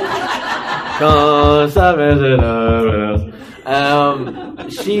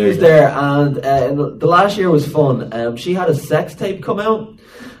 She's there, and the last year was fun. She had a sex tape come out,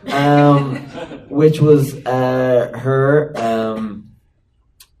 which was her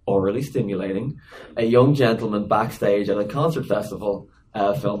orally stimulating a young gentleman backstage at a concert festival,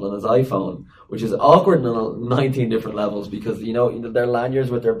 filmed on his iPhone, which is awkward on 19 different levels because you know their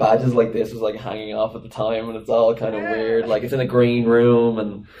lanyards with their badges like this was like hanging off at the time, and it's all kind of weird. Like it's in a green room,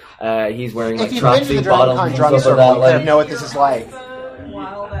 and he's wearing like tracksuit bottoms and stuff like that. You kind of know what this is like.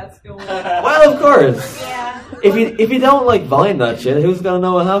 While that's going on. Well, of course. Yeah. If you don't like Vine that shit, who's gonna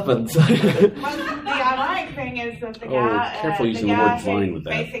know what happens? Well, the ironic thing is that the guy, careful using the the guy word Vine who with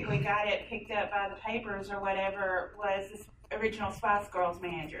that. basically got it picked up by the papers or whatever was this original Spice Girls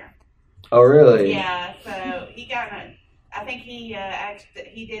manager. Oh, really? Yeah, so he got I think he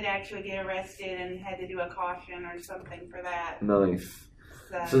did actually get arrested and had to do a caution or something for that. Nice.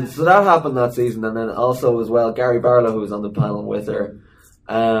 So that happened that season, and then also as well, Gary Barlow, who was on the panel with her,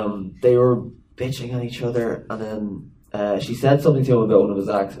 they were bitching at each other, and then she said something to him about one of his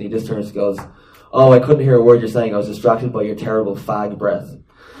acts, and he just turns and goes, "Oh, I couldn't hear a word you're saying. I was distracted by your terrible fag breath."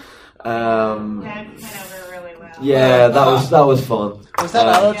 That went over really well. Yeah, that was fun. Was that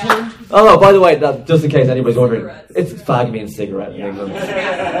auto-tuned? Oh no! By the way, just in case anybody's wondering, it's fag means cigarette in England.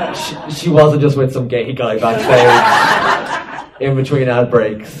 She wasn't just with some gay guy backstage in between ad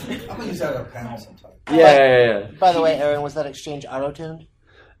breaks. I'm gonna use that at a panel sometime. Yeah. By the way, Aaron, was that exchange auto-tuned?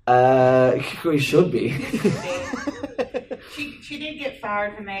 It should be. She did get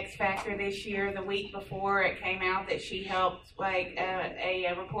fired from X Factor this year. The week before it came out that she helped like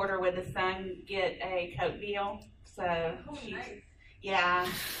a reporter with the Sun get a Coke deal. So she's yeah.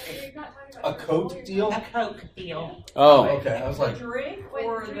 A Coke deal? A Coke deal. Oh. Okay, I was like, Drink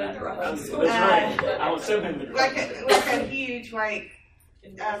or the drugs? I'm assuming Like a huge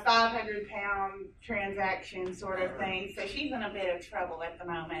 500-pound transaction sort of thing. So she's in a bit of trouble at the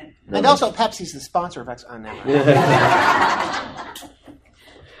moment. And also, Pepsi's the sponsor of X. Oh, no.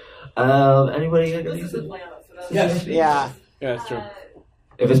 Anybody? This is Atlanta, so that's yes. Yeah. Yeah, that's true.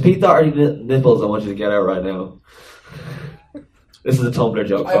 If it's Pete Doherty nipples, I want you to get out right now. This is a Tumblr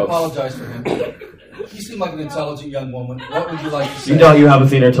joke, I folks. apologize for him. You seem like an intelligent young woman. What would you like to say? You know you haven't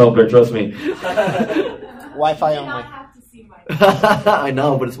seen her Tumblr, trust me. Wi-Fi I only. not have to see my. I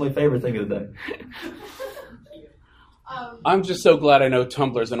know, but it's my favorite thing of the day. I'm just so glad I know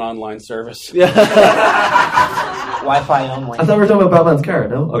Tumblr's an online service. Yeah. Wi-Fi only. I thought we were talking about Batman's car,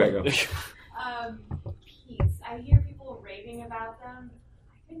 no? Okay, go. Pete's. I hear people raving about them. I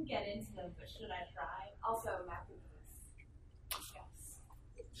couldn't get into them, but should I try? Also, Maccabees.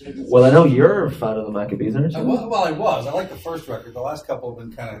 Yes. Well, I know you're a fan of the Maccabees, aren't you? Well, I was. I like the first record. The last couple have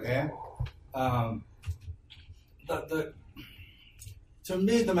been kind of To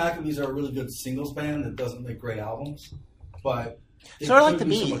me, the Maccabees are a really good singles band that doesn't make great albums, but they Sort of like could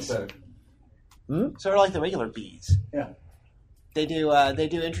the do so much Bees. better. Sort of like the regular Bees. Yeah. They do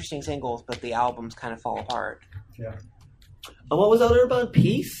interesting singles, but the albums kind of fall apart. Yeah. And what was the other band?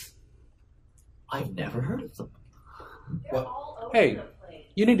 Peace? I've never heard of them. They're all over Hey, the place.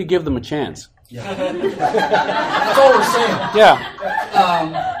 you need to give them a chance. Yeah. That's all we're saying.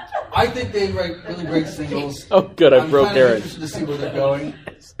 Yeah. I think they write really great singles. Oh, good. I I'm broke kind of Eric. interested to see where they're going.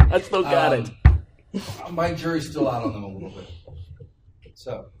 I still got it. My jury's still out on them a little bit.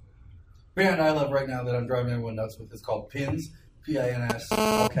 So, band I love right now that I'm driving everyone nuts with is called Pins. P-I-N-S,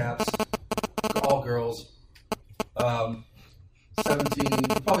 all caps, all girls. 17,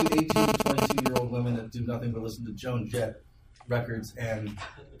 probably 18 to 22-year-old women that do nothing but listen to Joan Jett records and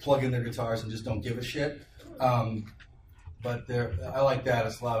plug in their guitars and just don't give a shit. But I like that.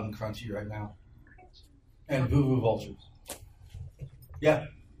 It's loud and crunchy right now. And Voo Voo Vultures. Yeah.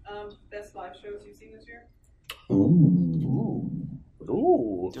 Best live shows you've seen this year? Ooh.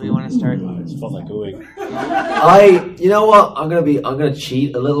 Do we want to start? It's felt like oohing. You know what? I'm gonna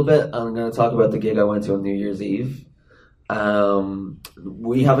cheat a little bit, and I'm gonna talk about the gig I went to on New Year's Eve.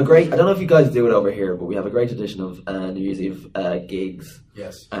 We have a great. I don't know if you guys do it over here, but we have a great tradition of New Year's Eve gigs.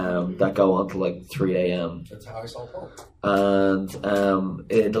 Yes. That go on till like 3 a.m. That's how I saw Paul. And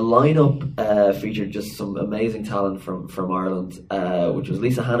the lineup featured just some amazing talent from Ireland, which was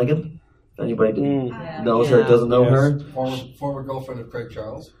Lisa Hannigan. If anybody knows her, doesn't know her. Former girlfriend of Craig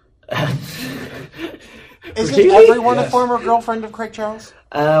Charles. Isn't Really? everyone a Yes. former girlfriend of Craig Charles?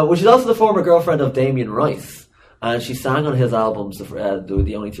 Well, she's also the former girlfriend of Damien Rice. And she sang on his albums,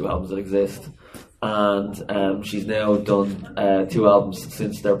 the only 2 albums that exist. And she's now done 2 albums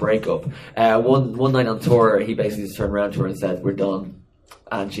since their breakup. One night on tour, he basically just turned around to her and said, "We're done."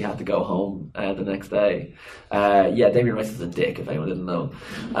 And she had to go home the next day. Damien Rice is a dick, if anyone didn't know.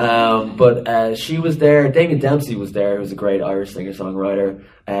 But she was there. Damien Dempsey was there, who's a great Irish singer-songwriter.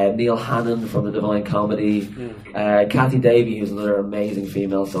 Neil Hannon from the Divine Comedy. Kathy Davey, who's another amazing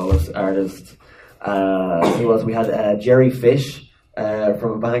female soloist artist. Who else? We had Jerry Fish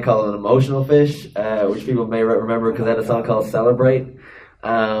from a band called An Emotional Fish, which people may remember because they had a song called Celebrate.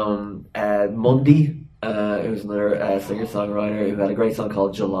 Mundy, who's another singer-songwriter who had a great song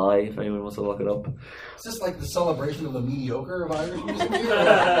called July, if anyone wants to look it up. It's just like the celebration of the mediocre of Irish music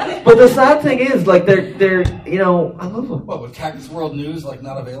here. But the sad thing is, like, they're I love them. What, with Cactus World News, like,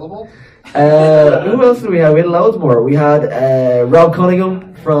 not available? Who else did we have? We had loads more. We had Rob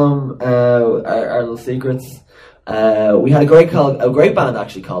Cunningham from Our Little Secrets. We had a great band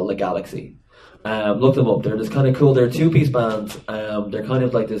actually called La Galaxy. Look them up. They're just kind of cool. They're a 2-piece band. They're kind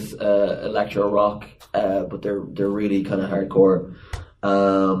of like this electro rock, but they're really kind of hardcore.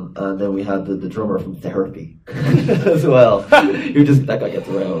 And then we had the drummer from Therapy as well, that guy gets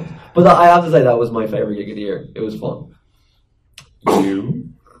around. But I have to say that was my favorite gig of the year. It was fun. You?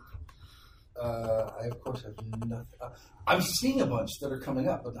 I of course have nothing. I'm seeing a bunch that are coming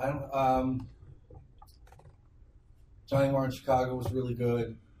up, but I don't. Johnny Marr in Chicago was really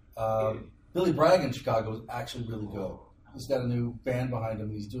good. Billy Bragg in Chicago was actually really good. He's got a new band behind him.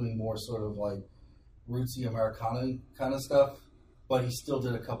 He's doing more sort of like rootsy Americana kind of stuff, but he still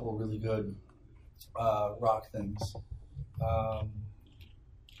did a couple of really good rock things. God,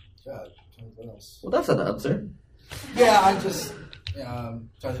 what else? Well, that's an answer. Yeah, I just trying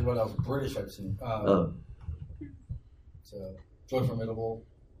to think what else British I've seen. So Joy Formidable.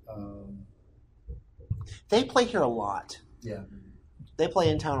 They play here a lot. Yeah. They play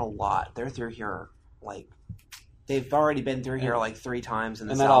in town a lot. They're through here, they've already been through here 3 times in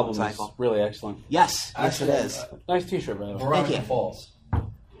this And that album album cycle. is really excellent. Yes, Actually, yes it is. Nice T-shirt, by the way. Veronica Thank you. Falls.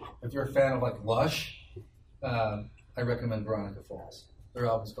 If you're a fan of like Lush, I recommend Veronica Falls. Their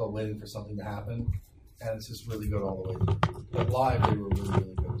album's called Waiting for Something to Happen, and it's just really good all the way through. But live, they were really,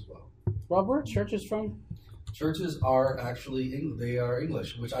 really good as well. Rob, where are churches from? Churches are actually they are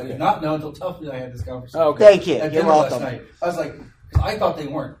English, which I did not know until Tuffy and I had this conversation. Oh, okay. Thank you. At You're dinner last welcome. night. I was like, because I thought they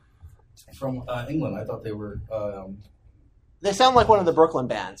weren't from England. I thought they were. They sound like one of the Brooklyn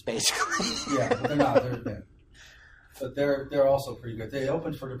bands, basically. Yeah, but they're not. But they're also pretty good. They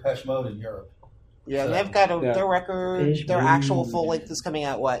opened for Depeche Mode in Europe. Yeah, So- they've got Yeah. their record, their actual full length is coming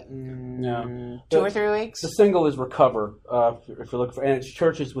out, Yeah. 2 or 3 weeks? The single is Recover, if you're looking for, and it's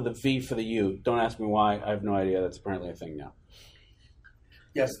churches with a V for the U. Don't ask me why. I have no idea. That's apparently a thing now.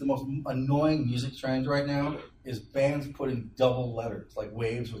 Yes, the most annoying music trend right now is bands putting double letters, like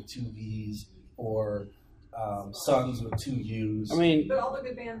Waves with 2 V's or Suns with 2 U's. I mean, But all the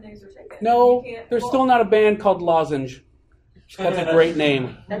good band names are taken. no, You can't- there's still not a band called Lozenge. That's a great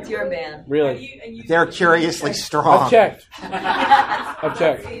name. That's your band. Really. They're curiously strong. I've checked.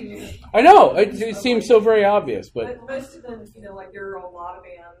 I know. It seems so very obvious, but most of them, like there are a lot of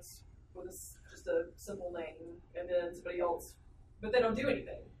bands with just a simple name, and then somebody else, but they don't do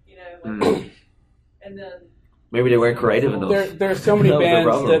anything, and then. Maybe they weren't creative enough. There are so many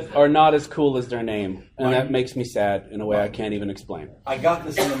bands that are not as cool as their name, and that makes me sad in a way I can't even explain. I got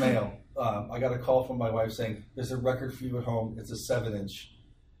this in the mail. I got a call from my wife saying, "There's a record for you at home. It's a 7-inch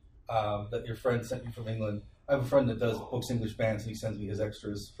that your friend sent you from England." I have a friend that books English bands, and he sends me his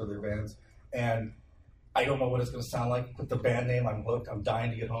extras for their bands. And I don't know what it's going to sound like, but the band name, I'm hooked. I'm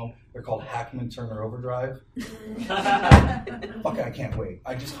dying to get home. They're called Hackman Turner Overdrive. Fuck, I can't wait.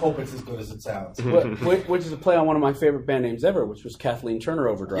 I just hope it's as good as it sounds. Which is a play on one of my favorite band names ever, which was Kathleen Turner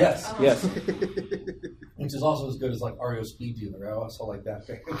Overdrive. Yes. Which is also as good as like REO Speed Dealer. I also like that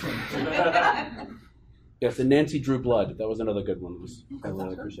band. Yes, and Nancy Drew Blood. That was another good one. I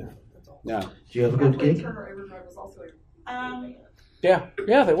really appreciate it. Yeah. Do you have a good gig? Turner Overdrive was also Yeah,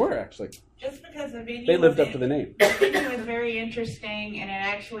 they were actually. Just because the venue they lived up to the name. The venue was very interesting, and it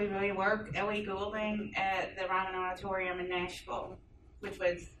actually really worked. Ellie Goulding at the Ryman Auditorium in Nashville, which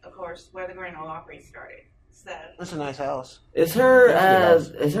was, of course, where the Grand Ole Opry started. So that's a nice house. Is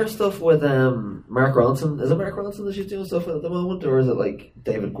her stuff with Mark Ronson? Is it Mark Ronson that she's doing stuff with at the moment, or is it like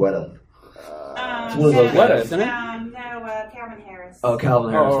David Guetta? It's one of those guys, isn't it? Calvin Harris. Oh,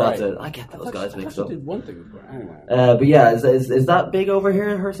 Calvin Harris, that's right. it. I get those guys mixed up. Did one thing before. Anyway. But yeah, is that big over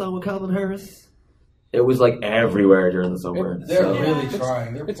here? Her song with Calvin Harris? It was like everywhere during the summer. They're really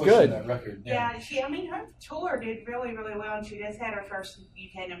trying. They're pushing good. that record. Yeah, her tour did really, really well, and she just had her first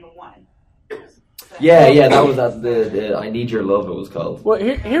UK #1. So. Yeah, that was the I Need Your Love, it was called. Well,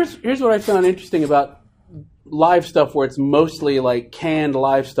 here's what I found interesting about live stuff, where it's mostly like canned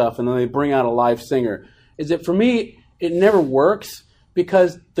live stuff, and then they bring out a live singer. Is that for me, it never works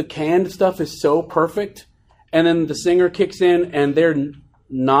because the canned stuff is so perfect, and then the singer kicks in and they're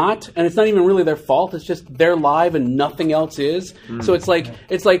not, and it's not even really their fault. It's just they're live and nothing else is. So it's like,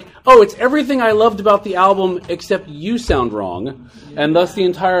 oh, it's everything I loved about the album except you sound wrong, and thus the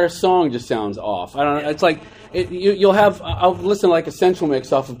entire song just sounds off. I don't know. It's like you'll have I'll listen to like Essential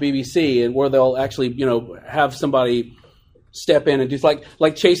Mix off of BBC, and where they'll actually have somebody step in and do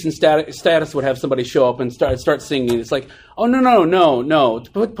like Chase and Status would have somebody show up and start singing. It's like, oh no,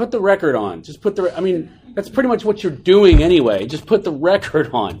 put the record on. Just put the. I mean, that's pretty much what you're doing anyway. Just put the record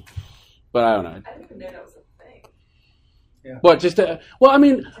on. But I don't know. I didn't even know that was a thing. Yeah. What? Just well, I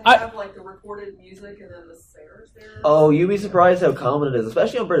mean, I have like the recorded music and then the singers there. Oh, you'd be surprised how common it is,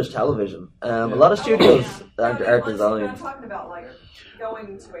 especially on British television. A lot of studios aren't designing. I'm talking about like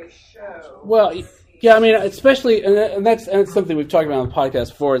going to a show. Well. Yeah, I mean, especially, and that's something we've talked about on the podcast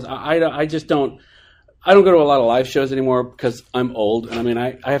before. Is I just don't go to a lot of live shows anymore because I'm old, and I mean,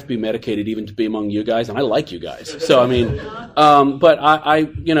 I have to be medicated even to be among you guys, and I like you guys. So I mean, but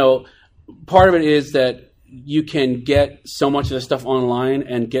I part of it is that you can get so much of this stuff online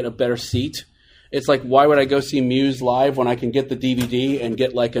and get a better seat. It's like, why would I go see Muse live when I can get the DVD and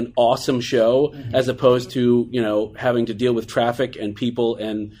get like an awesome show, as opposed to having to deal with traffic and people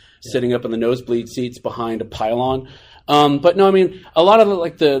and sitting up in the nosebleed seats behind a pylon. But no, I mean, a lot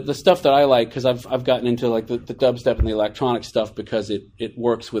of the stuff that I like, because I've gotten into like the dubstep and the electronic stuff because it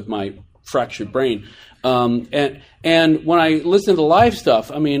works with my fractured brain. And when I listen to the live stuff,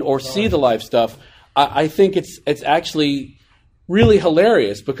 I mean, or see the live stuff, I think it's actually really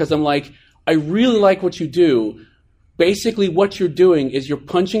hilarious, because I'm like, I really like what you do. Basically, what you're doing is you're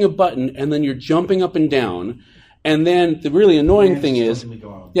punching a button and then you're jumping up and down. And then the really annoying thing is, and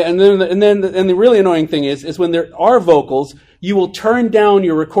the really annoying thing is when there are vocals, you will turn down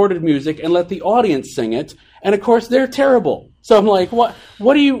your recorded music and let the audience sing it. And of course, they're terrible. So I'm like, why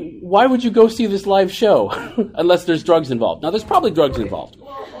would you go see this live show unless there's drugs involved? Now, there's probably drugs involved.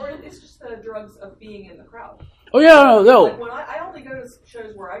 Well, or it's just the drugs of being in the crowd. Oh yeah, no. Like when I only go to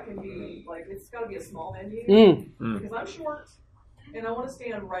shows where I can be like, it's got to be a small venue because I'm short and I want to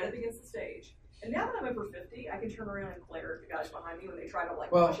stand right up against the stage. And now that I'm over 50, I can turn around and glare at the guys behind me when they try to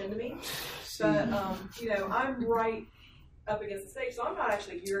push into me. But I'm right up against the stage, so I'm not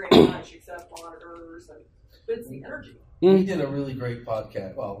actually hearing much except monitors, but it's the energy. We did a really great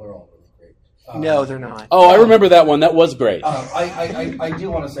podcast. Well, they're all really great. No, they're not. Oh, I remember that one. That was great. I do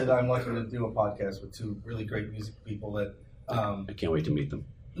want to say that I'm lucky to do a podcast with two really great music people that. I can't wait to meet them.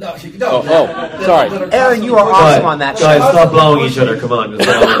 No. Sorry. Aaron, you are awesome on that show. Guys, stop blowing each other. Come on.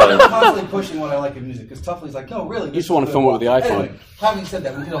 I'm constantly pushing what I like in music, because Tuffley's like, no, really. You just want to film it with the iPhone. Anyway, having said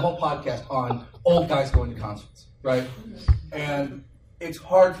that, we did a whole podcast on old guys going to concerts, right? And it's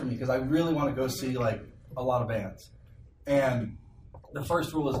hard for me because I really want to go see like a lot of bands. And the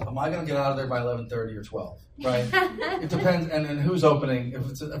first rule is, am I going to get out of there by 11:30 or 12? Right? It depends, and who's opening.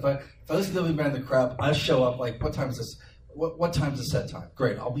 If I listen to the band The Crap, I show up like, what time is this? What time's the set time?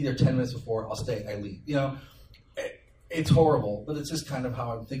 Great, I'll be there 10 minutes before. I'll stay. I leave. You know, it's horrible, but it's just kind of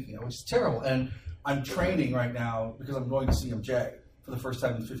how I'm thinking, which is terrible. And I'm training right now because I'm going to CMJ for the first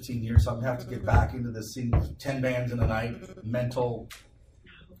time in 15 years, so I'm going to have to get back into this seeing 10 bands in a night mental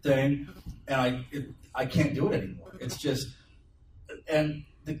thing, and I can't do it anymore. It's just, and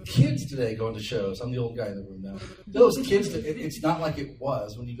the kids today going to shows, I'm the old guy in the room now, those kids, it's not like it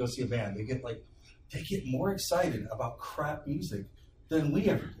was when you go see a band. They get more excited about crap music than we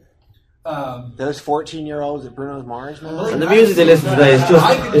ever did. Those 14-year-olds at Bruno Mars, man. And the music they listen to today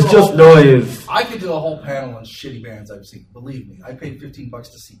is just noise. I could do a whole panel on shitty bands I've seen. Believe me, I paid $15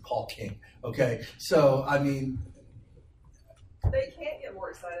 to see Paul King. Okay, so I mean, they can't get more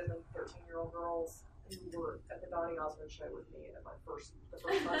excited than 13-year-old girls who were at the Donny Osmond show with me at the first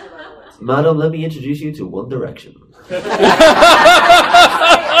concert I went to. Madam, let me introduce you to One Direction.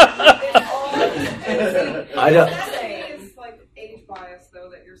 I don't. It's like age bias, though,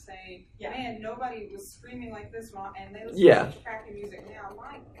 that you're saying. Man, nobody was screaming like this one, and they listen to crappy music now.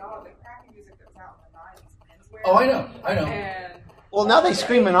 My God, the crappy music that was out in the '90s. Oh, I know. Well, now they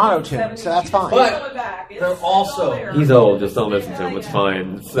scream in auto-tune, so that's fine. But they're also... He's old, just don't listen to him, it's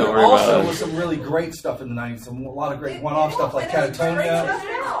fine. There also was some really great stuff in the 90s, a lot of great one-off stuff like Catatonia.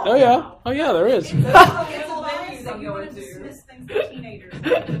 Oh yeah, there is.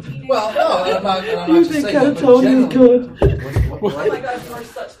 Well, no, I'm not You just think saying Catatonia is good? Oh my God, you are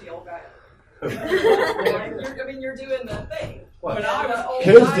such the old guy. You're doing the thing. When I was old,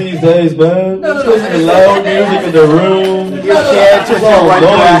 Kids these days, man. Just listen to loud music in the room. You can't just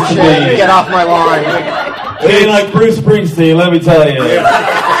get off my lawn. Ain't like Bruce Springsteen, let me tell you.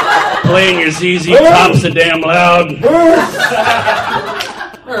 Playing your ZZ Top so damn loud.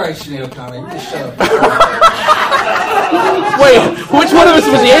 All right, Sinead O'Connor, you just shut up. Wait, which one of us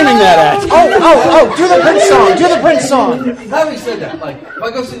was he aiming that at? Oh, do the Prince song. Having said that, like, if I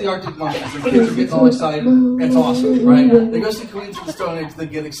go see the Arctic Monkeys and kids are getting all excited, it's awesome, right? They go see Queens of the Stone Age, they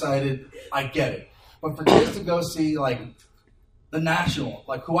get excited, I get it. But for kids to go see, like, The National,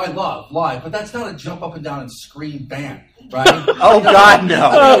 like, who I love, live, but that's not a jump up and down and scream band, right? Oh, God,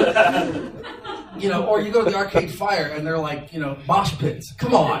 no. You know, or you go to the Arcade Fire and they're like, mosh pits.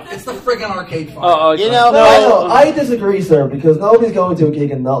 Come on, it's the friggin' Arcade Fire. No, I disagree, sir, because nobody's going to a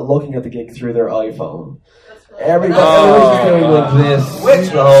gig and not looking at the gig through their iPhone. Everybody's doing like this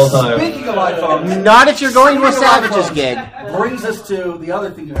the whole time. Speaking of iPhones, not if you're going to a Savages gig. Brings us to the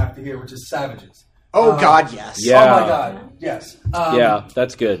other thing you have to hear, which is Savages. Oh God, yes. Yeah. Oh my God, yes. Yeah,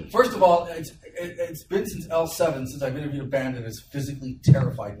 that's good. First of all, it's been since L7 since I've interviewed a band that has physically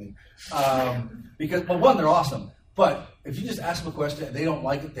terrified me. Because, well, one, they're awesome. But if you just ask them a question and they don't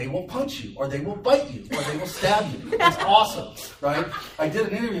like it, they will punch you, or they will bite you, or they will stab you. It's awesome, right? I did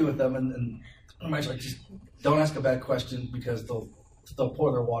an interview with them, and I'm actually like, just don't ask a bad question because they'll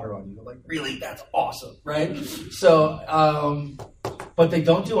pour their water on you. They're like, really? That's awesome, right? So, but they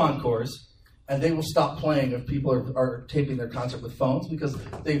don't do encores. And they will stop playing if people are taping their concert with phones because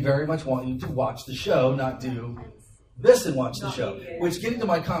they very much want you to watch the show, not do this and watch the show. Which, getting to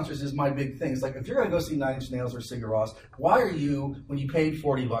my concerts is my big thing. It's like, if you're going to go see Nine Inch Nails or Sigur Rós, why are you, when you paid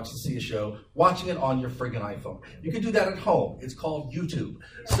 $40 to see a show, watching it on your friggin' iPhone? You can do that at home. It's called YouTube.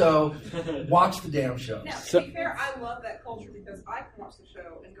 So, watch the damn show. Now, to be fair, I love that culture because I can watch the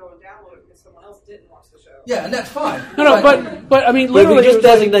show and go and download it because someone else didn't watch the show. Yeah, and that's fine. No, but I mean, literally, But if we just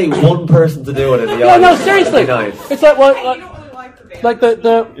designate one person to do it in the no, audience, seriously, nice. it's like like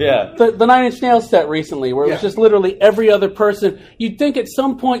the Nine Inch Nails set recently, where it was just literally every other person. You'd think at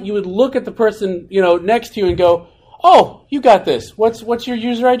some point you would look at the person next to you and go, "Oh, you got this. What's your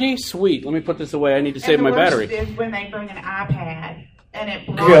user ID? Sweet. Let me put this away. I need to save my battery." And the worst is when they bring an iPad and it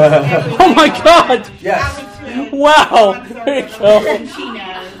blocks Oh my God! Yes. Wow. There you go.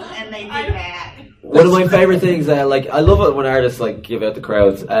 And they do that. One of my favorite things, I love it when artists give out the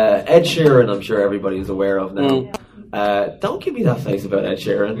crowds. Ed Sheeran, I'm sure everybody's aware of now. Don't give me that face about Ed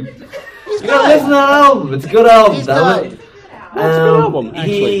Sheeran. You gotta listen to that album. It's a good album, damn it. It's a good album,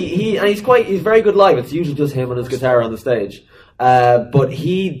 actually. He's very good live. It's usually just him and his guitar on the stage. But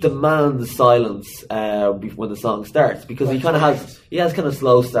he demands silence when the song starts because he has kind of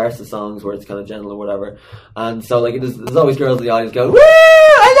slow starts to songs where it's kind of gentle or whatever. And so there's always girls in the audience going, "Woo!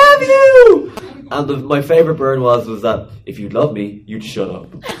 I love you!" And my favorite burn was that if you love me, you'd shut up.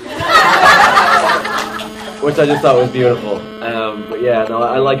 Which I just thought was beautiful. But yeah, no,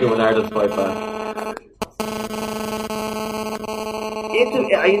 I like it when artists fight back.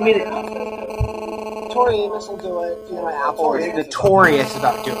 Tori Amos will do it. Fiona Apple is notorious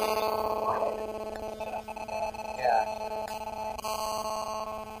about doing it. Yeah.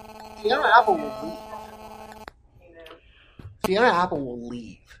 Fiona Apple will leave. Fiona Apple will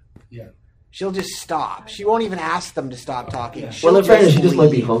leave. Yeah. She'll just stop. She won't even ask them to stop talking. Yeah. Well, in fairness, she just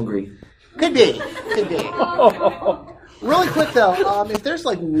might be leave. hungry. Could be. Really quick though, if there's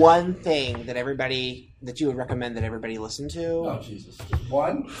like one thing that you would recommend that everybody listen to. Oh Jesus!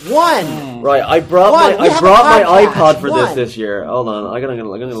 One. Right, I brought One. my We have a iPod podcast. for One. this year. Hold on, I'm gonna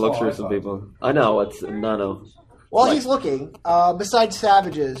look Small through some iPod. people. I know it's no. While he's looking, besides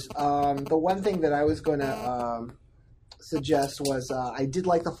Savages, the one thing that I was going to suggest was I did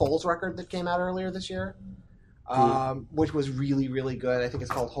like the Foles record that came out earlier this year, which was really, really good. I think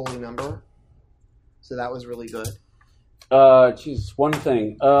it's called Holy Number. So that was really good. One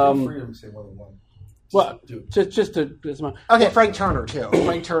thing. Feel free to say more than one. Well, just Okay, Frank Turner too.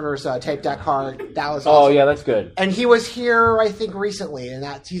 Frank Turner's Tape Deck Heart. That was Oh awesome. yeah, that's good. And he was here, I think, recently, and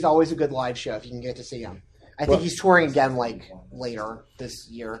he's always a good live show if you can get to see him. I think he's touring again later this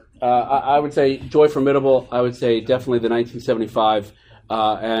year. I would say Joy Formidable. I would say definitely the 1975,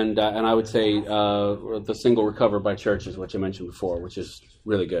 and I would say the single Recover by Churches, which I mentioned before, which is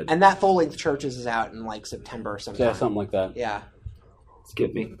really good. And that full length Churches is out in like September or something. Yeah, something like that. Yeah.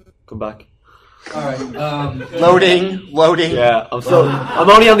 Skip me. Come back. All right. Loading. Yeah, I'm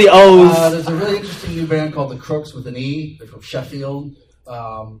only on the O's. There's a really interesting new band called The Crooks with an E. They're from Sheffield.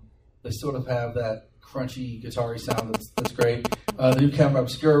 They sort of have that crunchy guitar-y sound that's great. The new Camera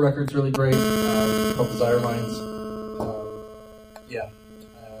Obscura record's really great. Called Desire Lines.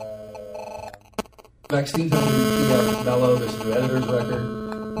 Vaccines have a new EP out with Mellow. There's a new Editor's record.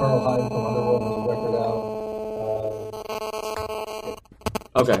 Pearl Hyde from Underworld has a record out.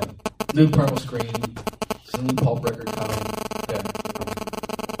 Okay. New Primal Scream. There's a new Pulp record coming. Yeah.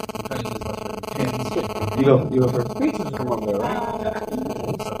 I'm cutting this much better. You go first. Come on there, right?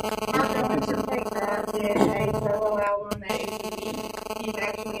 Did a solo album that he's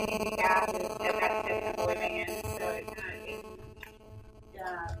actually an indie guy who's got that step of living in, so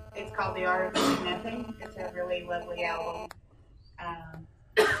it's called The Art of Doing Nothing. It's a really lovely album.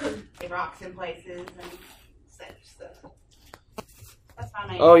 It rocks in places and such, so that's my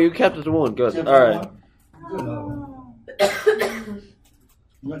main. Oh, you kept it to one. Good. All right.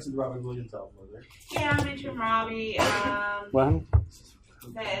 You mentioned Robbie Williams album, was there? Yeah, I mentioned Robbie. Well,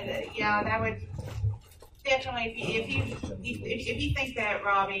 That would definitely. If you think that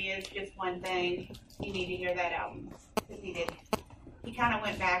Robbie is just one thing, you need to hear that album because he did. He kind of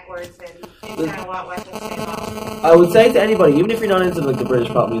went backwards and did kind of what was the same album. I would say to anybody, even if you're not into like the British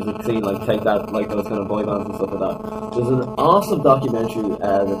pop music scene, like take that, like those kind of boy bands and stuff like that. There's an awesome documentary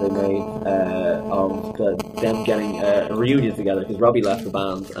that they made of them getting a reunion together because Robbie left the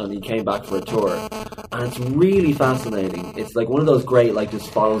band and he came back for a tour, and it's really fascinating. It's like one of those great like just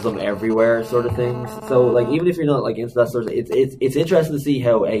follows them everywhere sort of things. So like even if you're not like into that sort of, it's interesting to see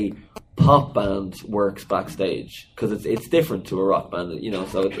how a pop band works backstage because it's different to a rock band, you know.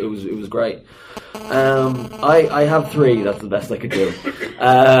 So it was great. I have three. That's the best I could do.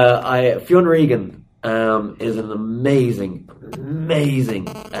 Fionn Regan is an amazing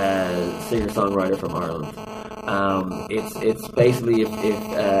singer-songwriter from Ireland. It's basically if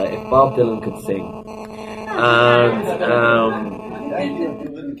Bob Dylan could sing, and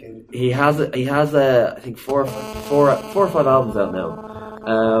he has I think four or five albums out now.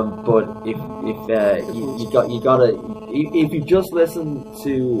 But if you just listen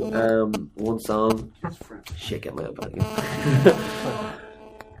to one song, shit, get my iPad again.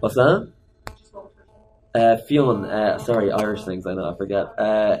 What's that? Fionn, sorry, Irish things, I know, I forget.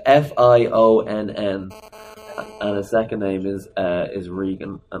 Fionn, and his second name is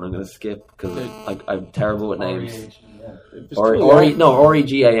Regan, and I'm going to skip because I'm terrible with names.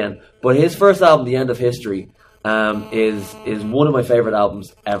 Regan. But his first album, The End of History, is one of my favorite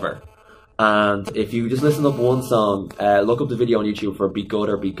albums ever. And if you just listen up one song, look up the video on YouTube for Be Good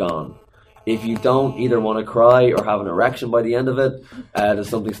or Be Gone. If you don't either want to cry or have an erection by the end of it, there's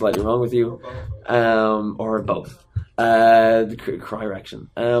something slightly wrong with you, or both. Cry erection.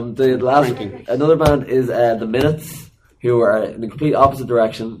 Another band is The Minutes, who are in the complete opposite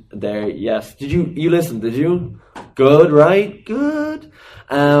direction. Yes. Did you listen? Did you? Good, right? Good.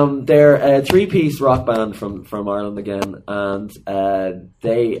 They're a three-piece rock band from Ireland again, and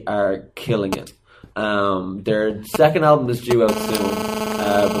they are killing it. Their second album is due out soon,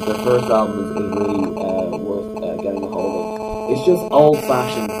 but their first album is really worth getting a hold of. It's just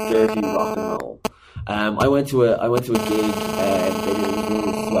old-fashioned, dirty rock and roll. I went to a gig. They did a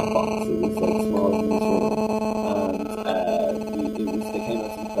little sweatbox. It was like small in this room, and they came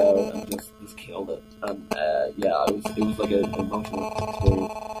out to the crowd and just killed it. And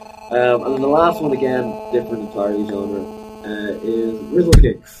And then the last one, again, different entirely genre, is Rizzle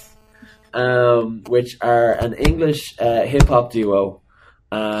Kicks, which are an English hip-hop duo.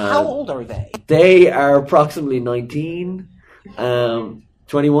 How old are they? They are approximately 19,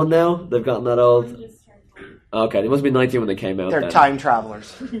 21 now. They've gotten that old. Okay, they must be 19 when they came out. They're then. time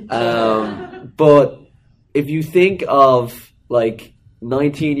travelers. But if you think of like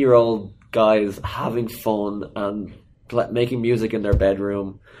 19-year-old guys having fun and making music in their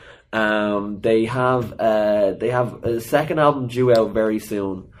bedroom, they have a second album due out very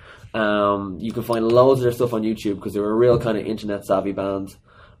soon. You can find loads of their stuff on YouTube because they're a real kind of internet savvy band.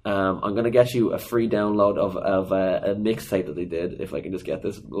 I'm gonna get you a free download of a mixtape that they did, if I can just get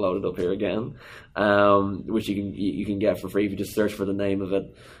this loaded up here again, which you can get for free if you just search for the name of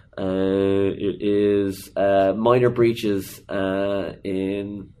it. It is Minor Breaches Minor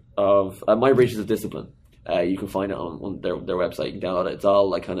Breaches of Discipline. You can find it on their website. You can download it. It's all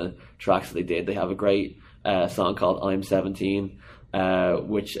like kind of tracks that they did. They have a great song called I'm 17.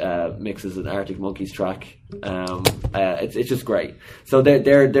 Which mixes an Arctic Monkeys track. It's just great. So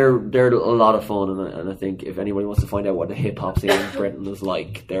they're a lot of fun, and I think if anybody wants to find out what the hip hop scene in Britain is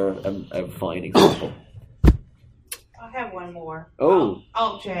like, they're a fine example. I have one more. Oh,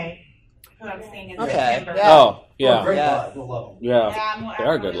 Alt J, who I'm seeing in Okay. September. Yeah. Oh, yeah. Great Yeah. live. We'll love them. Yeah. They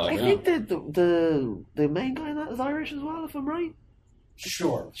are good live, I yeah. think that the main guy in that is Irish as well, if I'm right.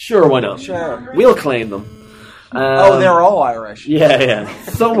 Sure. Sure, why not? Sure. We'll claim them. They're all Irish. Yeah.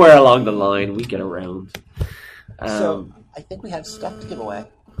 Somewhere along the line, we get around. So I think we have stuff to give away.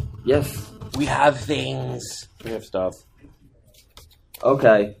 Yes. We have things. We have stuff.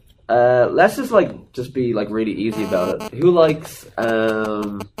 Okay. Let's just be really easy about it. Who likes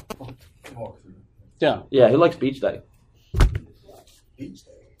Yeah. Yeah, who likes Beach Day? Beach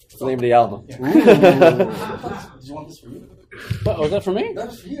Day. It's the name of the album. Did you want this for you? Oh, is that for me?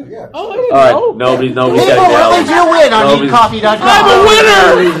 That's for you, yeah. Oh, I didn't All right, know. nobody People, said the what album. did you win on Nobody's- eatcoffee.com? I'm a winner!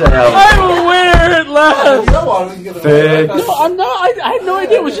 Nobody's the album. I'm a winner at last! You know what? We can give it Fix. away. No, I'm not. I had no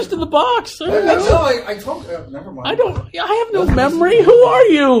idea. It was just in the box. I don't know. No, I told you. Never mind. I have no memory. Who are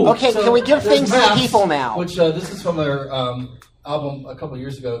you? Okay, can we give there's things to the Maps, people now? Which this is from their album a couple of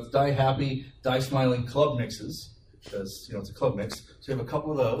years ago. It's Die Happy, Die Smiling Club Mixes. Because, it's a club mix. So you have a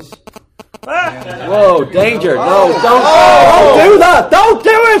couple of those. Whoa, danger. No, don't do that. Don't do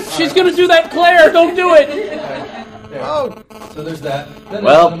it. She's going to do that, Claire. Don't do it. Oh. So there's that. Then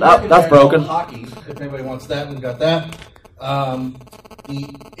Well, there's an American that's band called broken. Hockey. If anybody wants that, we've got that. The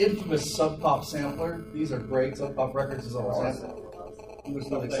infamous Sub Pop sampler. These are great. Sub Pop Records is always sample. I'm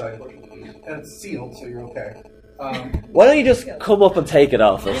just really excited. And it's sealed, so you're okay. Why don't you just come up and take it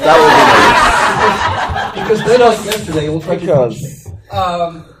off us? That Because then like yesterday, we'll try would be nice.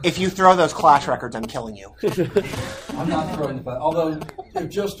 to. If you throw those Clash records, I'm killing you. I'm not throwing the butt. Although, if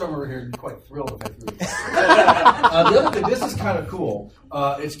Joe Strummer were here, he'd be quite thrilled if I threw it. The other thing, this is kind of cool.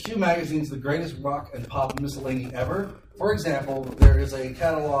 It's Q Magazine's The Greatest Rock and Pop Miscellany Ever. For example, there is a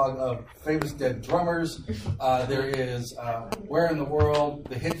catalog of famous dead drummers. There is Where in the World,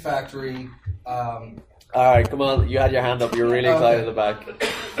 The Hit Factory. All right, come on. You had your hand up. You're really excited at the back.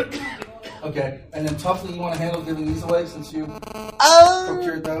 Okay, and then Tuffley, you want to handle giving these away since you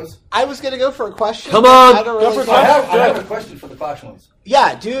procured those? I was going to go for a question. Come on. I don't really I have a question for the Clash ones.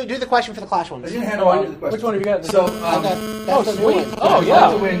 Yeah, do the question for the Clash I ones. didn't hand over the question. Which one have you got? So, That's the new sweet. one. Oh, I'd yeah.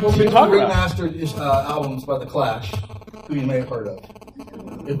 like to win What two we talking about? remastered albums by The Clash, who you may have heard of.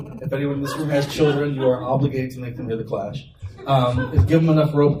 If anyone in this room has children, you are obligated to make them hear The Clash. Give them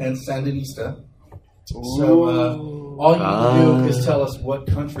enough rope and Sandinista. So all you need to do is tell us what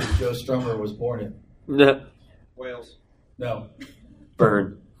country Joe Strummer was born in. Wales. No.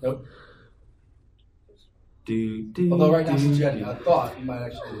 Burn. Nope. Do, Although right now since you had I thought you might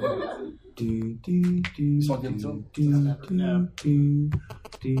actually win. Just want to give it to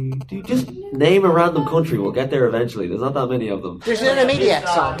him? Just name a random country. We'll get there eventually. There's not that many of them. There's an immediate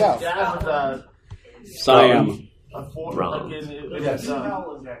song. Go. Siam. Wrong. Yes. Is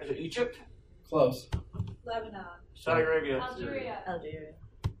it Egypt? Close. Lebanon. Saudi Arabia. Algeria.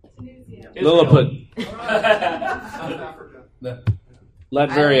 Tunisia. Lilliput. Africa. No.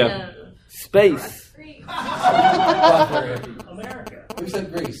 Latveria. Space. Greece. America. Who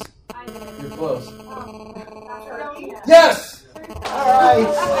said Greece? I did. You're close. Turkey. Yes! Alright.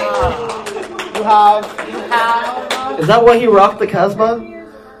 You have. Is that why he rocked the Casbah?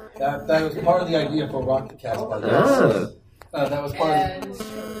 That was part of the idea for Rock the Casbah. That was part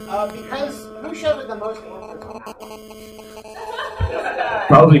of Because who showed it the most answers on that one?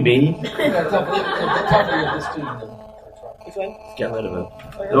 Probably me. Get rid of it.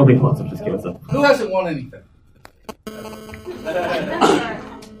 Nobody wants it. Just give it up. Who hasn't won anything?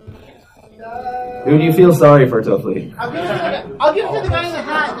 Who do you feel sorry for, Tuffley? I'll give it to the guy in the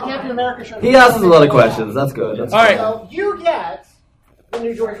hat, the Captain America shirt. He asks a lot of questions. That's good. That's All right. So you get the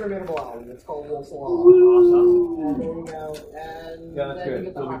new George removable album. It's called Wolf Salon. Awesome. And there you go. And Yeah, that's then good. you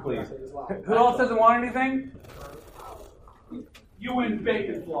get the We'll be hockey pleased. record as well. Who else doesn't want anything? You win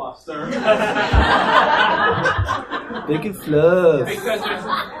bacon floss, sir. Bacon fluff. Because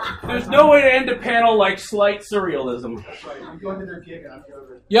there's no way to end a panel like slight surrealism. I'm going to their gig and I'm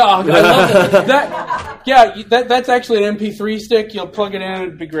over. Yeah, I love that. That's actually an MP3 stick. You'll plug it in,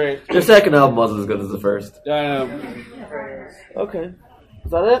 it'd be great. Their second album wasn't as good as the first. Okay.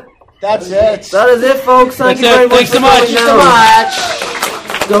 Is that it? That's it. That is it, folks. Thank you very much. Thanks so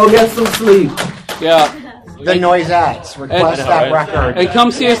much. Go get some sleep. Yeah. The Noisettes. Request that record. And come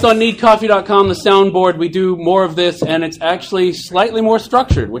see us on needcoffee.com, the soundboard. We do more of this, and it's actually slightly more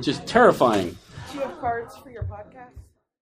structured, which is terrifying. Do you have cards for your podcast?